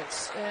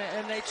confidence,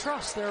 and they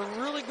trust. They're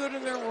really good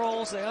in their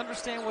roles. They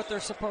understand what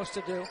they're supposed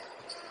to do.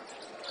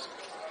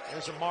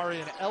 There's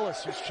Amarian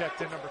Ellis, who's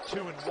checked in, number 2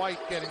 in white,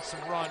 getting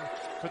some run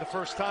for the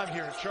first time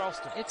here in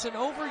Charleston. It's an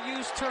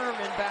overused term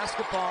in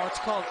basketball. It's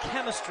called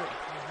chemistry.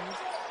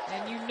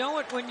 And you know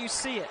it when you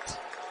see it.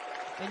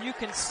 And you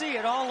can see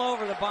it all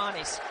over the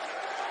Bonnies.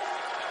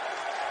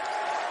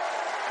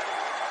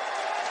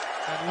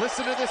 And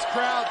listen to this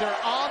crowd.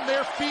 They're on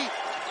their feet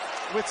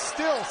with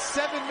still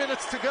 7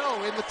 minutes to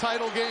go in the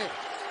title game.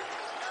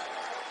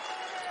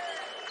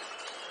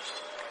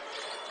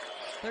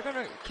 They're going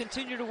to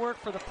continue to work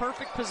for the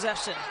perfect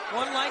possession.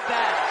 One like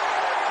that.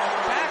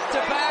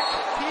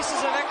 Back-to-back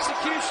pieces of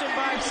execution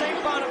by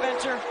St.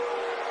 Bonaventure.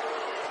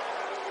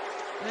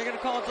 They're going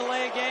to call it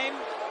delay a game.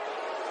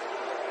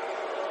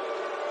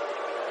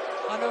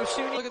 On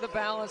Oshuni, look at the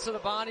balance of the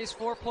bodies.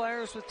 4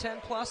 players with 10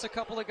 plus, a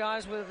couple of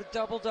guys with a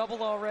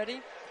double-double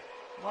already.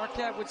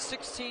 Marquette with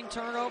 16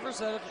 turnovers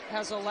that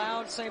has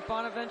allowed St.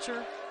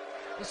 Bonaventure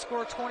to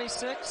score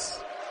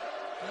 26.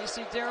 And you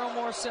see Daryl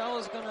Morcell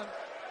is going to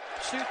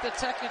shoot the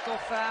technical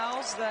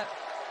fouls. That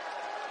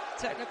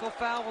technical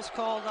foul was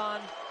called on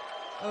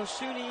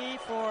Oshuni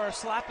for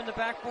slapping the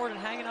backboard and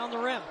hanging on the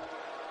rim.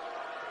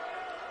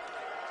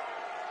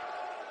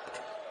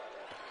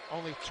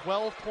 Only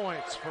 12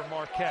 points for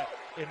Marquette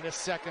in this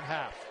second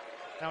half.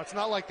 Now, it's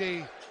not like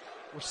they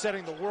were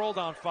setting the world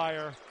on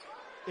fire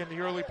in the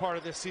early part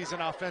of this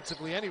season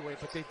offensively anyway,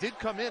 but they did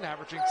come in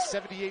averaging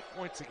 78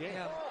 points a game.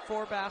 Yeah,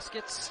 4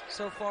 baskets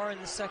so far in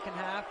the second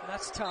half, and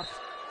that's tough.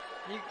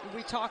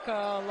 We talk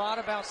a lot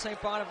about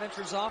St.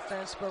 Bonaventure's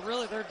offense, but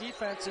really their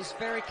defense is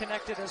very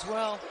connected as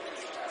well.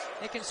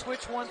 They can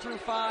switch 1 through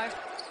 5.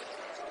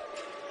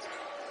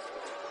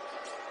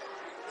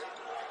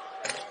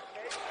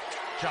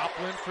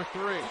 Joplin for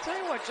 3. I'll tell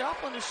you what,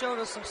 Joplin has showed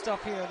us some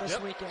stuff here this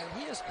weekend.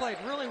 He has played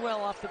really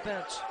well off the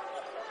bench.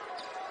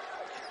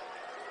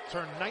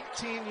 Turned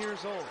 19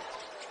 years old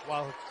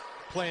while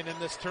playing in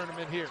this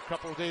tournament here. A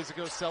couple of days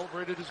ago,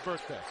 celebrated his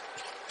birthday.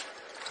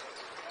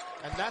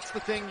 And that's the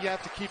thing you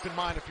have to keep in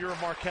mind if you're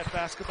a Marquette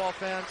basketball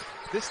fan.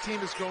 This team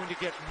is going to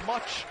get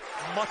much,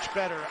 much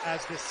better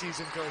as this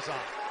season goes on.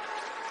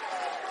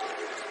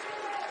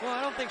 Well,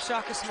 I don't think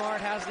Shaka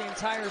Smart has the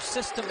entire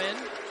system in.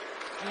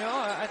 You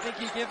know, I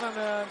think you give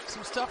them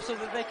some stuff so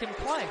that they can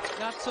play,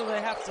 not so they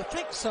have to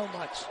think so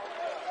much.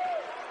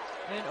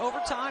 And over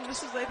time,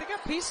 they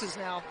got pieces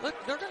now. Look,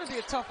 they're going to be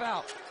a tough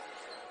out.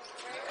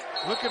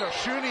 Look at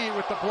Oshuni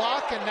with the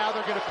block, and now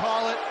they're going to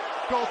call it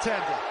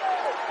goaltending.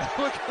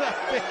 Look at that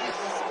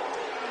face.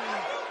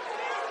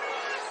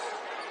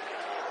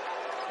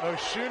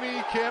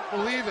 Oshuni can't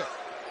believe it.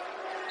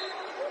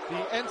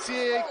 The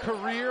NCAA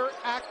career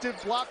active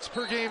blocks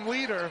per game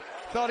leader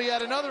thought he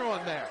had another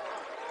one there.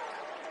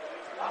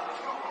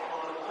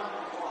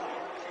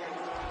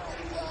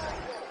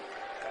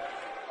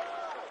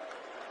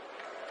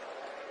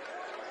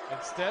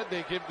 Instead,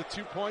 they give the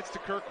 2 points to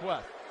Kirk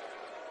Weth.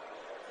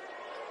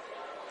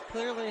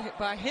 Clearly,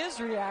 by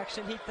his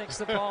reaction, he thinks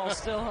the ball is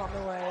still on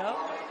the way up.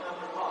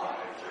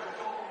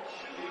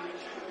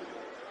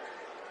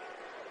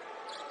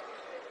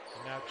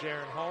 And now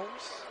Jaron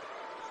Holmes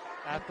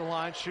at the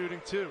line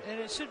shooting 2. And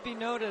it should be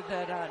noted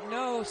that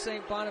no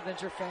St.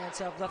 Bonaventure fans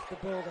have left the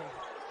building.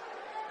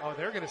 Oh,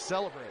 they're going to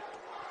celebrate.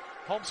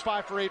 Holmes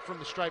 5 for 8 from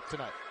the stripe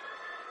tonight.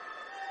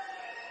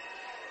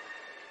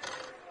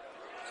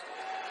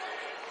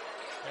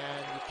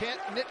 And you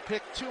can't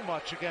nitpick too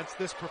much against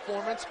this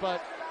performance,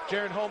 but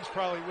Jaron Holmes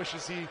probably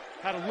wishes he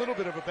had a little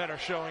bit of a better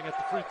showing at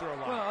the free throw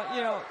line. Well,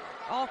 you know,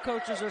 all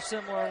coaches are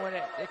similar when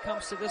it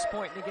comes to this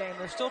point in the game.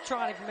 They're still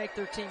trying to make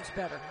their teams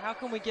better. How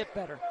can we get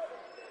better?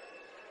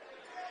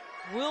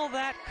 Will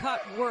that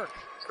cut work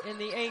in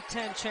the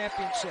A-10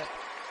 championship?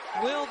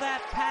 Will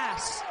that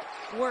pass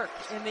work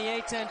in the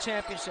A-10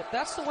 championship?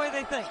 That's the way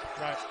they think.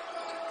 Right.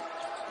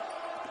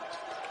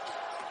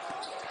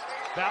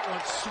 That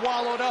one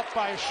swallowed up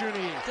by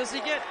Oshuni. Does he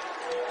get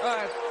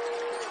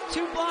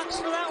 2 blocks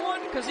for that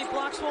one? Because he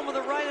blocks one with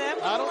the right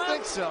and I don't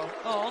think so.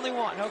 Oh, only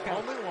one. Okay.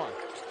 Only one.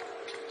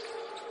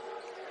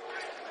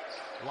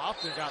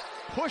 Lofton got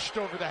pushed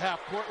over the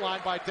half-court line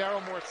by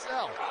Daryl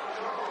Morcell.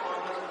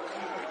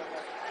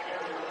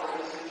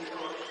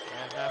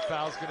 And that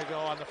foul's going to go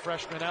on the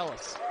freshman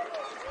Ellis.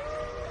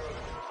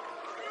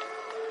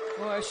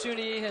 Well,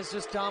 Oshuni has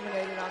just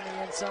dominated on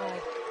the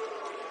inside.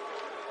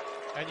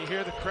 And you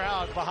hear the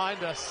crowd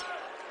behind us.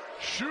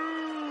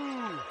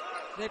 Shoo!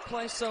 They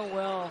play so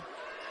well.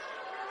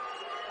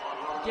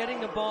 Getting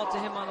the ball to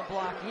him on the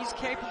block. He's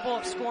capable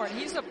of scoring.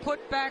 He's a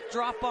put-back,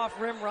 drop-off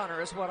rim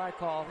runner is what I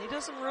call. He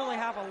doesn't really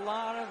have a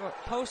lot of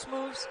post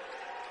moves,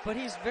 but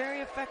he's very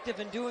effective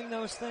in doing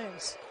those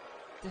things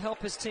to help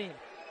his team.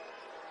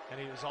 And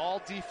he was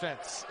all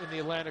defense in the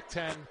Atlantic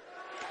 10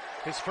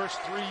 his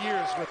first 3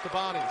 years with the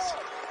Bonnies.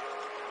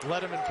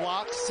 Led him in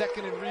blocks,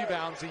 second in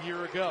rebounds a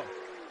year ago.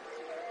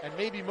 And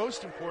maybe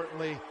most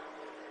importantly,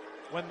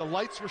 when the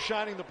lights were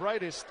shining the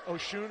brightest,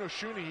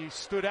 Oshuni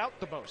stood out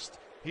the most.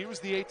 He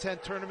was the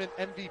A-10 tournament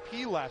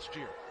MVP last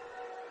year.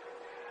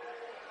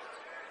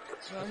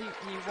 Well,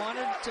 he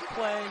wanted to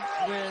play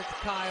with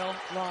Kyle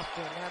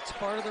Lofton. That's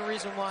part of the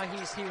reason why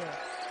he's here.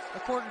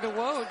 According to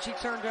Woj, he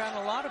turned down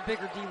a lot of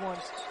bigger D1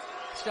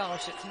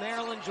 scholarships.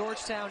 Maryland,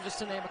 Georgetown, just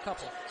to name a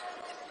couple.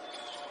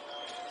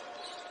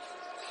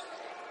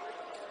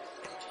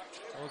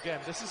 Well, again,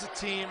 this is a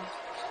team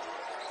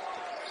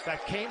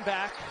that came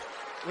back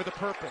with a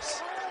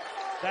purpose.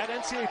 That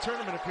NCAA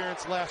tournament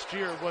appearance last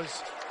year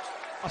was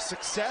a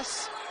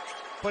success,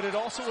 but it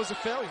also was a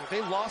failure.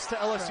 They lost to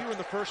LSU in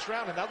the first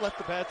round, and that left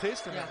a bad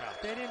taste in their mouth.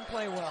 They didn't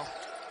play well.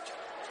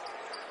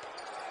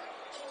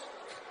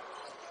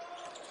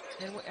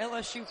 And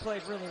LSU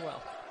played really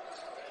well.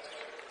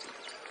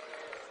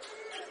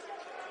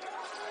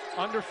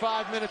 Under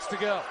 5 minutes to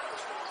go.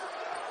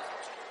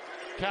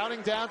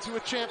 Counting down to a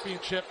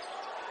championship.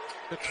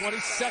 The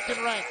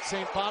 22nd ranked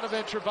St.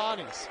 Bonaventure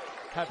Bonnies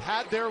have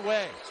had their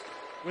way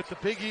with the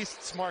Big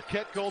East's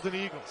Marquette Golden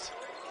Eagles.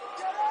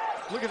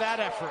 Look at that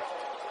effort.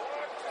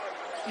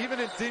 Even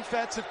in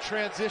defensive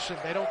transition,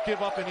 they don't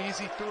give up an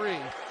easy three.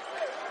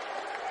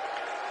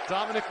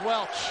 Dominic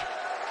Welch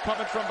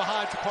coming from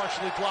behind to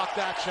partially block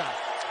that shot.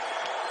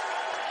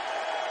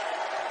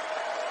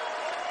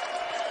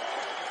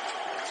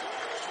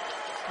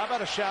 How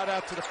about a shout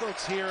out to the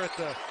folks here at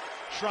the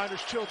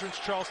Shriners Children's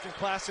Charleston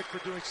Classic for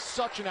doing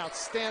such an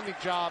outstanding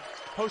job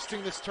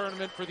hosting this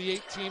tournament for the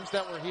 8 teams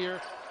that were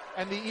here,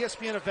 and the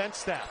ESPN event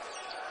staff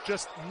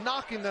just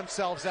knocking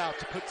themselves out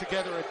to put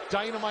together a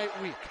dynamite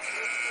week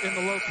in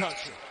the Low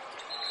Country.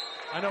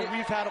 I know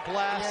we've had a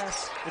blast.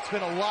 Yes. It's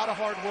been a lot of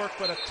hard work,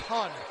 but a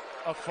ton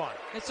of fun.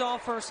 It's all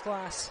first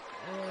class.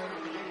 And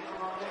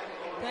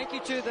thank you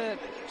to the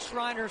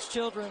Shriners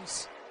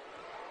Children's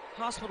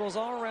hospitals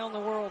all around the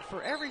world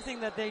for everything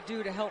that they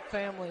do to help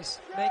families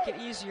make it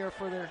easier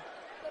for their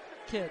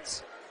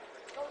kids.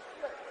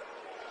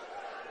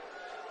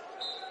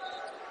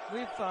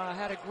 We've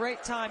had a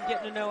great time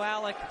getting to know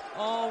Alec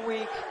all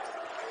week,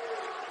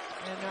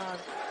 and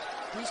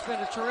he's been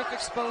a terrific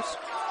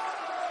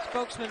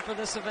spokesman for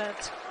this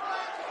event.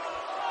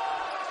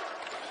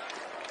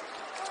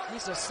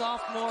 He's a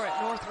sophomore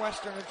at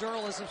Northwestern, a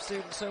journalism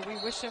student, so we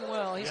wish him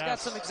well. He's got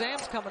some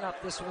exams coming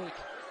up this week.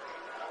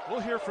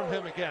 We'll hear from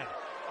him again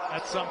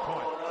at some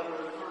point.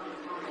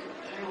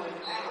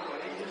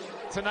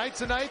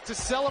 Tonight's a night to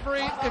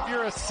celebrate if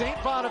you're a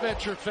St.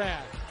 Bonaventure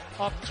fan.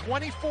 Up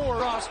 24.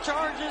 Cross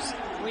charges.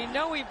 We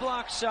know he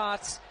blocks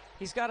shots.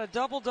 He's got a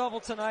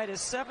double-double tonight,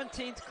 his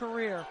 17th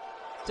career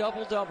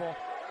double-double.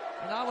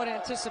 And I would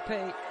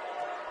anticipate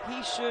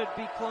he should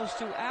be close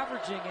to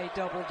averaging a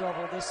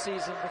double-double this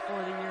season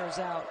before the year is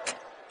out.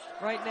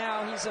 Right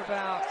now, he's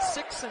about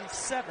 6 and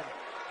 7.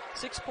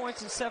 6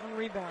 points and 7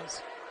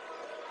 rebounds.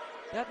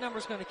 That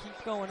number's going to keep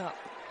going up.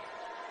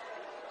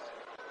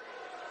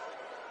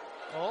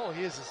 Oh,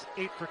 he is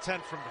 8 for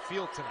 10 from the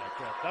field tonight,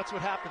 Brett. That's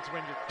what happens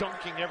when you're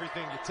dunking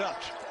everything you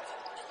touch.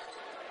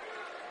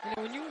 You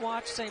know, when you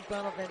watch St.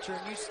 Bonaventure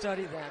and you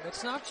study them,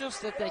 it's not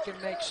just that they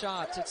can make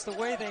shots, it's the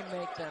way they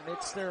make them.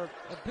 It's their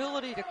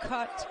ability to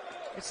cut,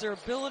 it's their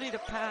ability to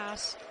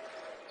pass,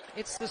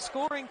 it's the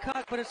scoring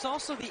cut, but it's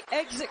also the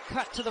exit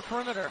cut to the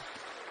perimeter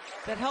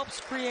that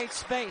helps create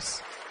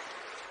space.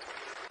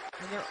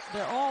 And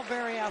they're all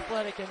very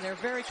athletic, and they're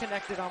very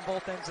connected on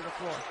both ends of the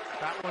floor.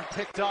 That one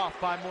picked off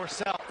by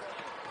Morcell.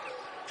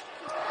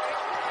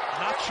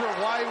 Not sure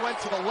why he went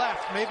to the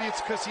left. Maybe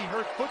it's because he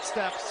heard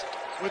footsteps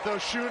with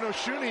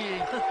Oshuni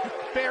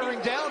bearing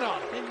down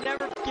on him. He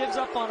never gives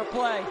up on a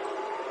play.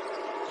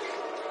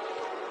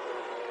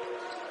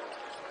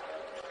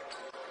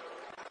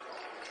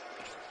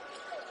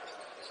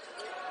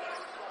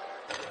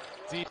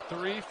 Deep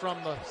three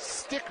from the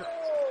sticker.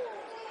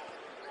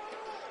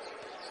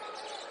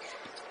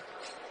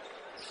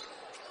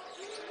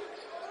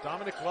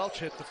 Dominic Welch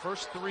hit the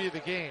first 3 of the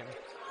game.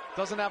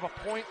 Doesn't have a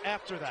point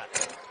after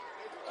that.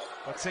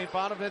 But St.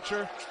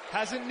 Bonaventure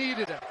hasn't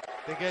needed him.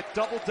 They get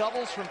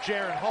double-doubles from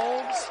Jaron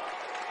Holmes,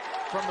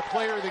 from the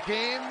player of the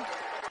game,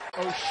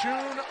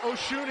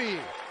 Oshuni.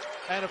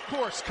 And, of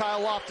course,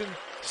 Kyle Lofton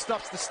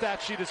stuffs the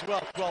stat sheet as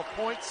well. 12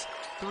 points,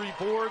 3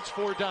 boards,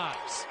 4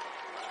 dimes.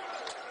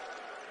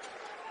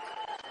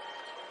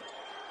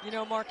 You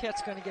know,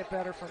 Marquette's going to get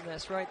better from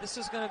this, right? This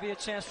is going to be a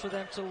chance for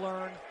them to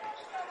learn.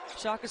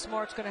 Shaka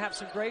Smart's going to have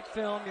some great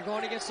film. You're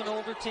going against an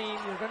older team.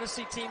 You're going to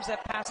see teams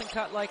that pass and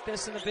cut like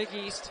this in the Big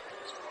East.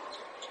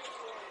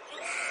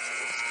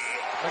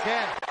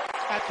 Again,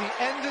 at the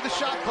end of the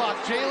shot clock,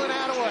 Jalen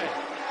Attaway.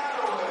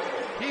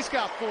 He's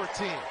got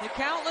 14. The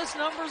countless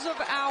numbers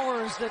of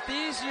hours that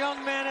these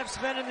young men have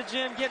spent in the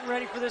gym getting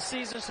ready for this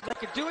season so they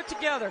could do it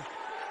together.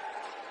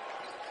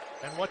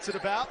 And what's it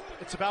about?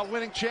 It's about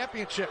winning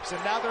championships.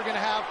 And now they're going to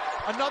have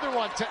another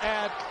one to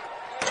add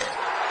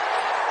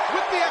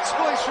with the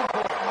exclamation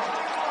point.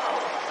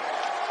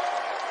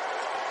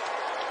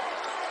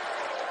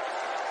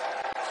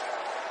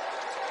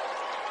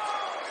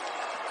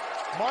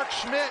 Mark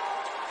Schmidt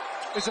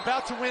is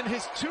about to win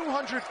his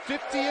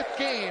 250th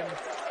game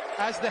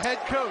as the head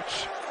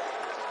coach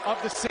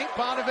of the St.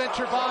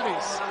 Bonaventure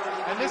Bonnies.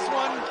 And this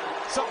one,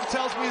 something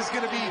tells me, is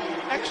going to be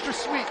extra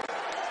sweet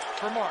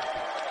for Mark.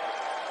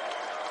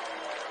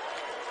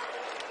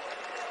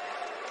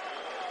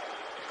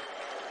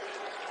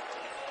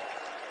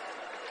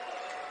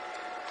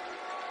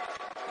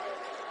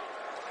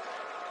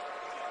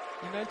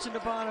 You mentioned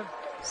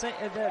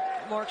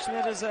that Mark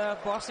Schmidt is a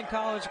Boston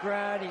College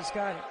grad. He's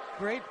got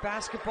great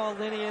basketball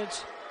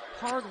lineage,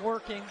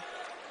 hardworking.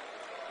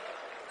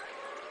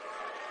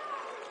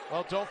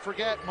 Well, don't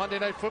forget, Monday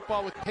Night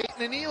Football with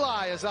Peyton and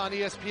Eli is on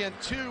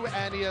ESPN2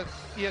 and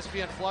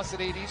ESPN Plus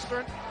at 8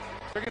 Eastern.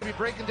 We're going to be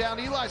breaking down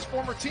Eli's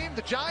former team,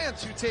 the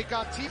Giants, who take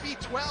on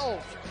TB12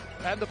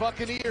 and the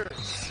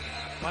Buccaneers.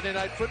 Monday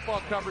Night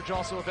Football coverage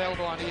also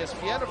available on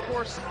ESPN, of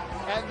course,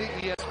 and the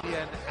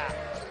ESPN app.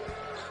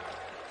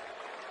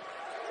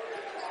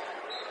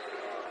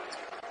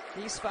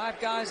 These 5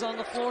 guys on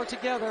the floor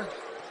together.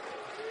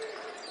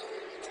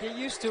 Get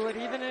used to it,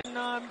 even in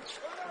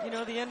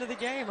the end of the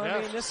game. I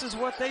mean, this is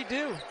what they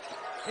do.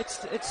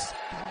 It's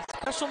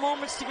special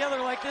moments together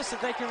like this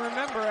that they can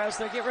remember as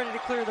they get ready to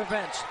clear the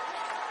bench.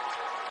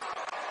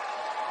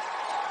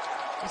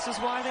 This is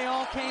why they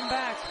all came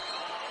back.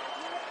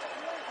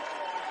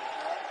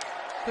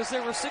 Because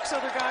there were 6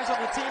 other guys on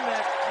the team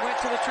that went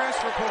to the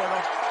transfer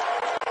portal.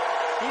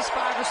 These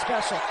 5 are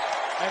special.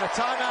 And a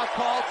timeout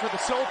called for the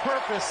sole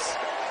purpose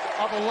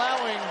of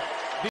allowing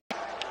the...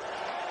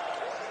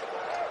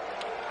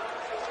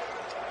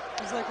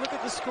 He's like, look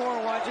at the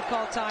score, why'd you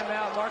call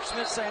timeout? Mark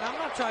Schmidt saying, I'm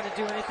not trying to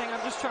do anything,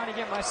 I'm just trying to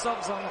get my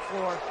subs on the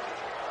floor.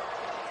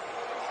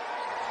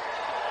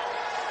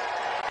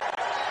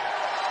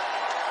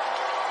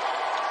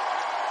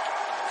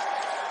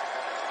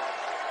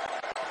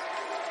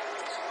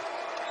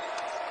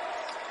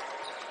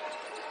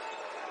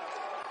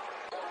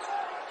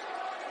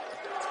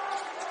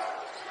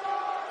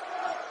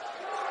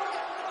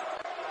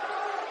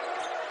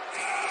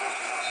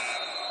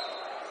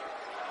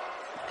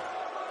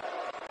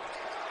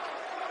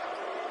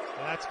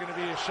 That's going to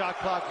be a shot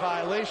clock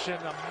violation.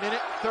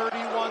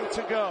 1:31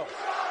 to go.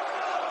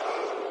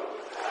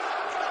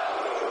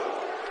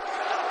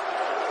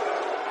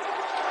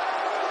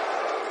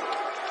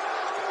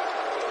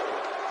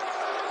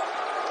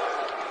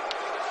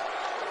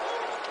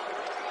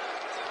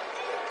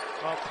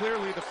 Well,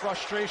 clearly the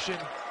frustration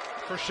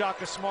for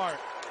Shaka Smart.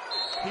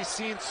 He's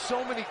seen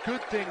so many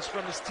good things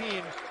from his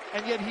team,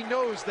 and yet he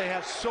knows they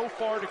have so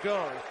far to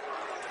go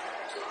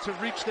to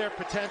reach their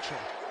potential.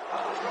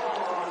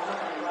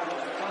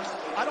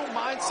 I don't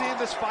mind seeing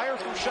this fire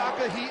from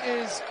Shaka. He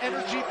is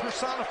energy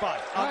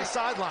personified on the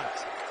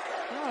sidelines.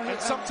 And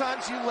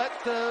sometimes you let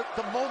the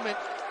moment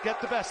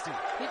get the best of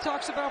you. He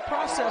talks about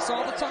process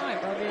all the time.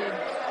 I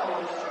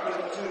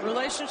mean,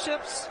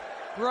 relationships,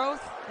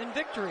 growth, and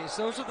victories.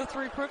 Those are the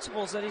 3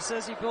 principles that he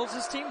says he builds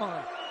his team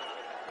on.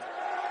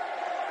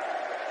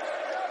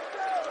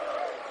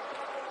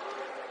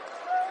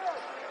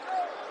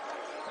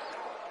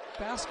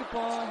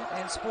 Basketball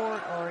and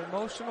sport are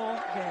emotional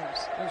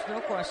games. There's no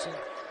question.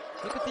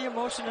 Look at the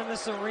emotion in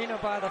this arena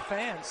by the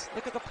fans.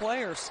 Look at the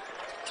players.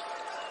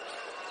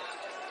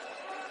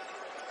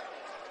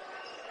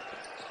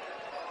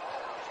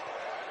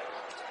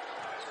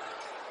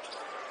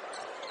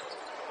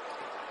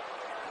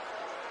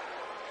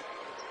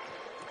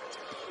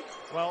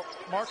 Well,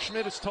 Mark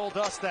Schmidt has told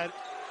us that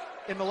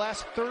in the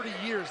last 30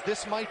 years,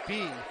 this might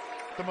be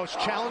the most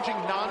challenging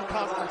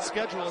non-conference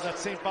schedule that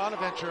St.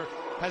 Bonaventure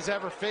has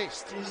ever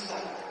faced.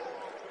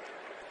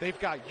 They've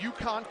got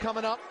UConn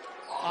coming up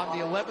on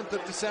the 11th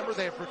of December.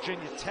 They have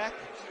Virginia Tech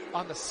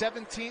on the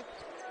 17th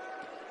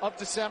of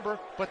December,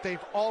 but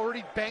they've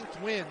already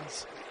banked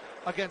wins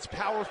against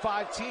Power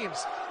 5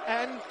 teams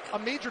and a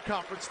major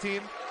conference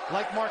team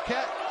like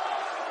Marquette.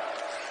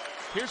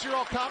 Here's your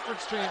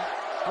all-conference team,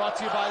 brought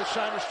to you by the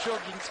Shiners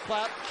Children's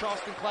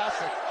Charleston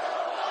Classic.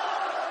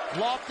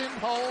 Lofton,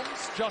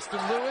 Holmes, Justin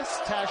Lewis,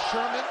 Taz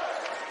Sherman,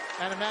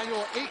 and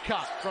Emmanuel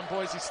Aycott from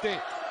Boise State.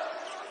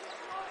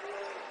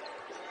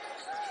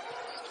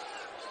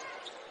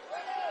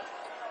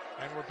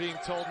 And we're being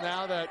told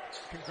now that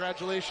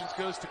congratulations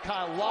goes to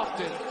Kyle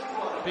Lofton,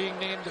 being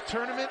named the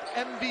tournament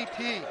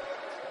MVP.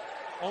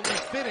 Only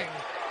fitting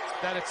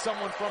that it's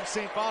someone from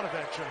St.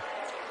 Bonaventure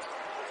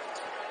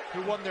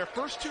who won their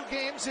first 2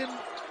 games in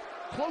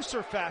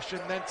closer fashion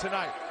than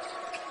tonight.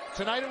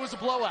 Tonight it was a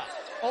blowout,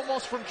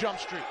 almost from Jump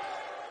Street.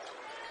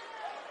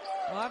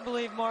 Well, I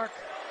believe Mark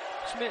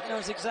Schmidt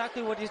knows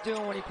exactly what he's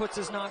doing when he puts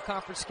his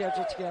non-conference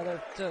schedule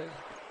together.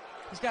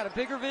 He's got a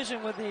bigger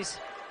vision with these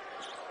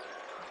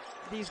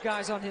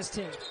guys on his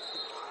team.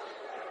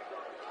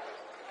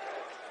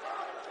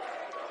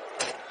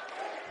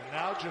 And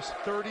now just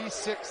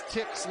 36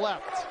 ticks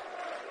left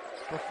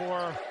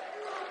before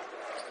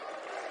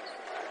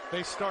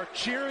they start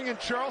cheering in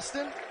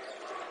Charleston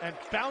and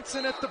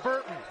bouncing at the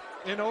Burton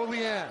in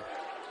Olean.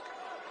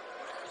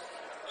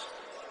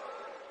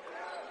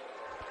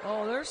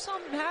 Oh, there's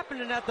something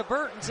happening at the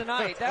Burton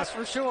tonight, that's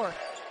for sure.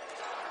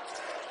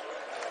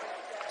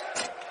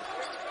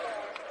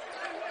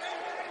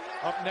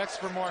 Up next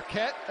for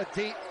Marquette, a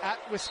date at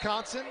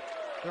Wisconsin.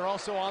 They're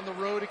also on the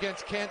road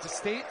against Kansas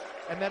State.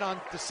 And then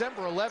on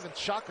December 11th,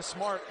 Shaka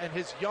Smart and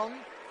his young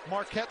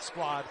Marquette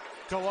squad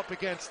go up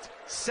against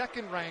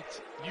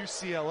second-ranked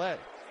UCLA.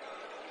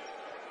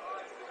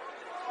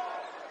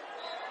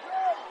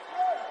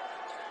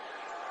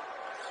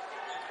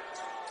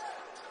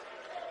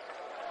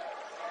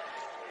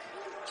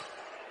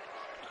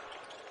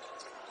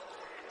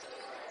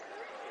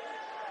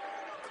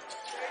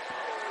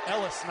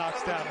 Ellis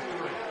knocks down a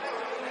 3.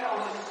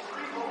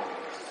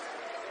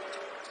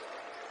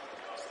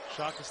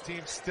 Shaka's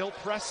team still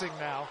pressing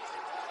now,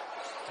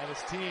 and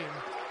his team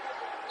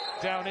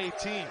down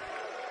 18.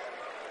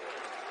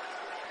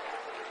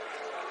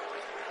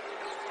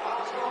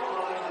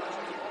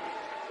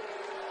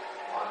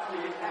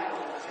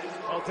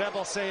 Well, Deb,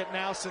 I'll say it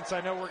now since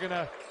I know we're going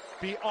to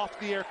be off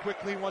the air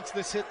quickly once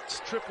this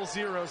hits triple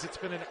zeros. It's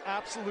been an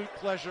absolute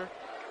pleasure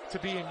to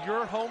be in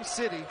your home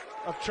city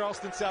of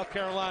Charleston, South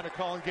Carolina,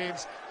 calling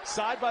games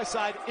side by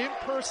side in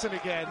person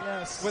again.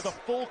 Yes. With a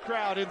full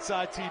crowd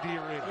inside TD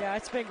Arena. Yeah,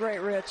 it's been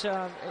great, Rich.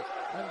 I'm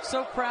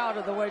so proud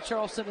of the way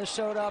Charleston has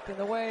showed up and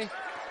the way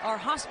our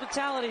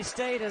hospitality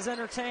state has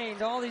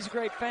entertained all these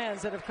great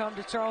fans that have come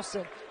to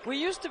Charleston. We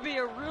used to be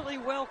a really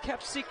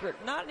well-kept secret.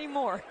 Not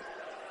anymore.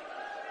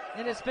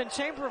 And it's been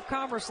Chamber of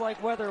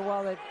Commerce-like weather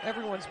while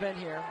everyone's been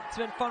here. It's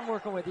been fun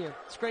working with you.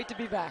 It's great to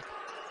be back.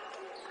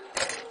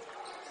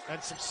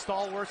 And some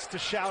stalwarts to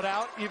shout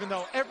out, even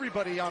though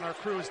everybody on our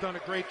crew has done a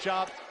great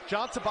job.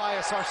 John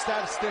Tobias, our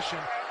statistician,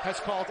 has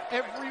called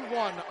every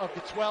one of the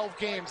 12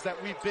 games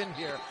that we've been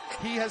here.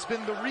 He has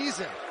been the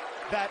reason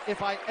that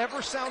if I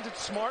ever sounded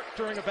smart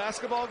during a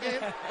basketball game,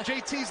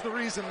 JT's the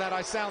reason that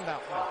I sound that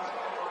way.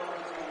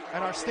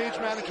 And our stage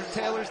manager,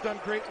 Taylor's done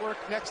great work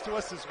next to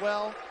us as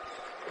well,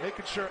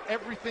 making sure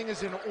everything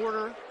is in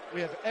order. We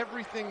have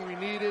everything we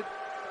needed.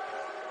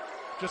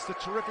 Just a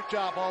terrific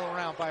job all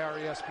around by our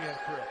ESPN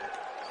crew.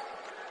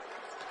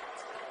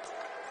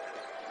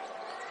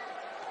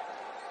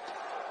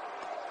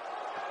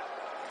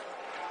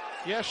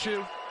 Yeah,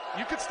 Shu,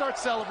 you could start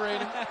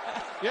celebrating.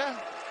 Yeah.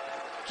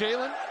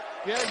 Jalen,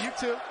 yeah, you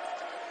too.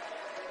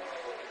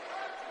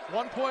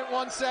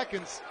 1.1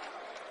 seconds.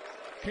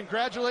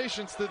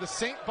 Congratulations to the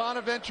St.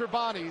 Bonaventure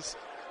Bonnies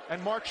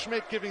and Mark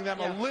Schmidt giving them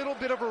a little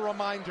bit of a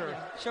reminder.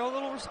 Yeah. Show a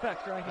little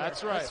respect right here.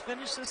 That's right. Let's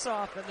finish this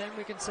off and then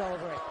we can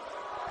celebrate.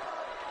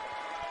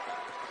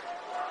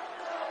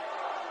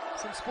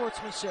 Some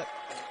sportsmanship.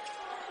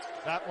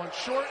 That one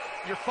short.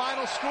 Your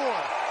final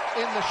score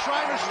in the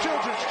Shriners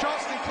Children's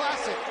Charleston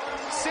Classic.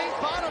 St.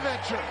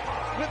 Bonaventure,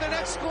 with an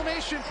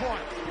exclamation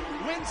point,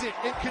 wins it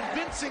in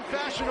convincing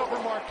fashion over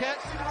Marquette,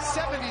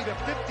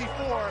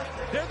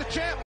 70-54. They're the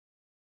champ.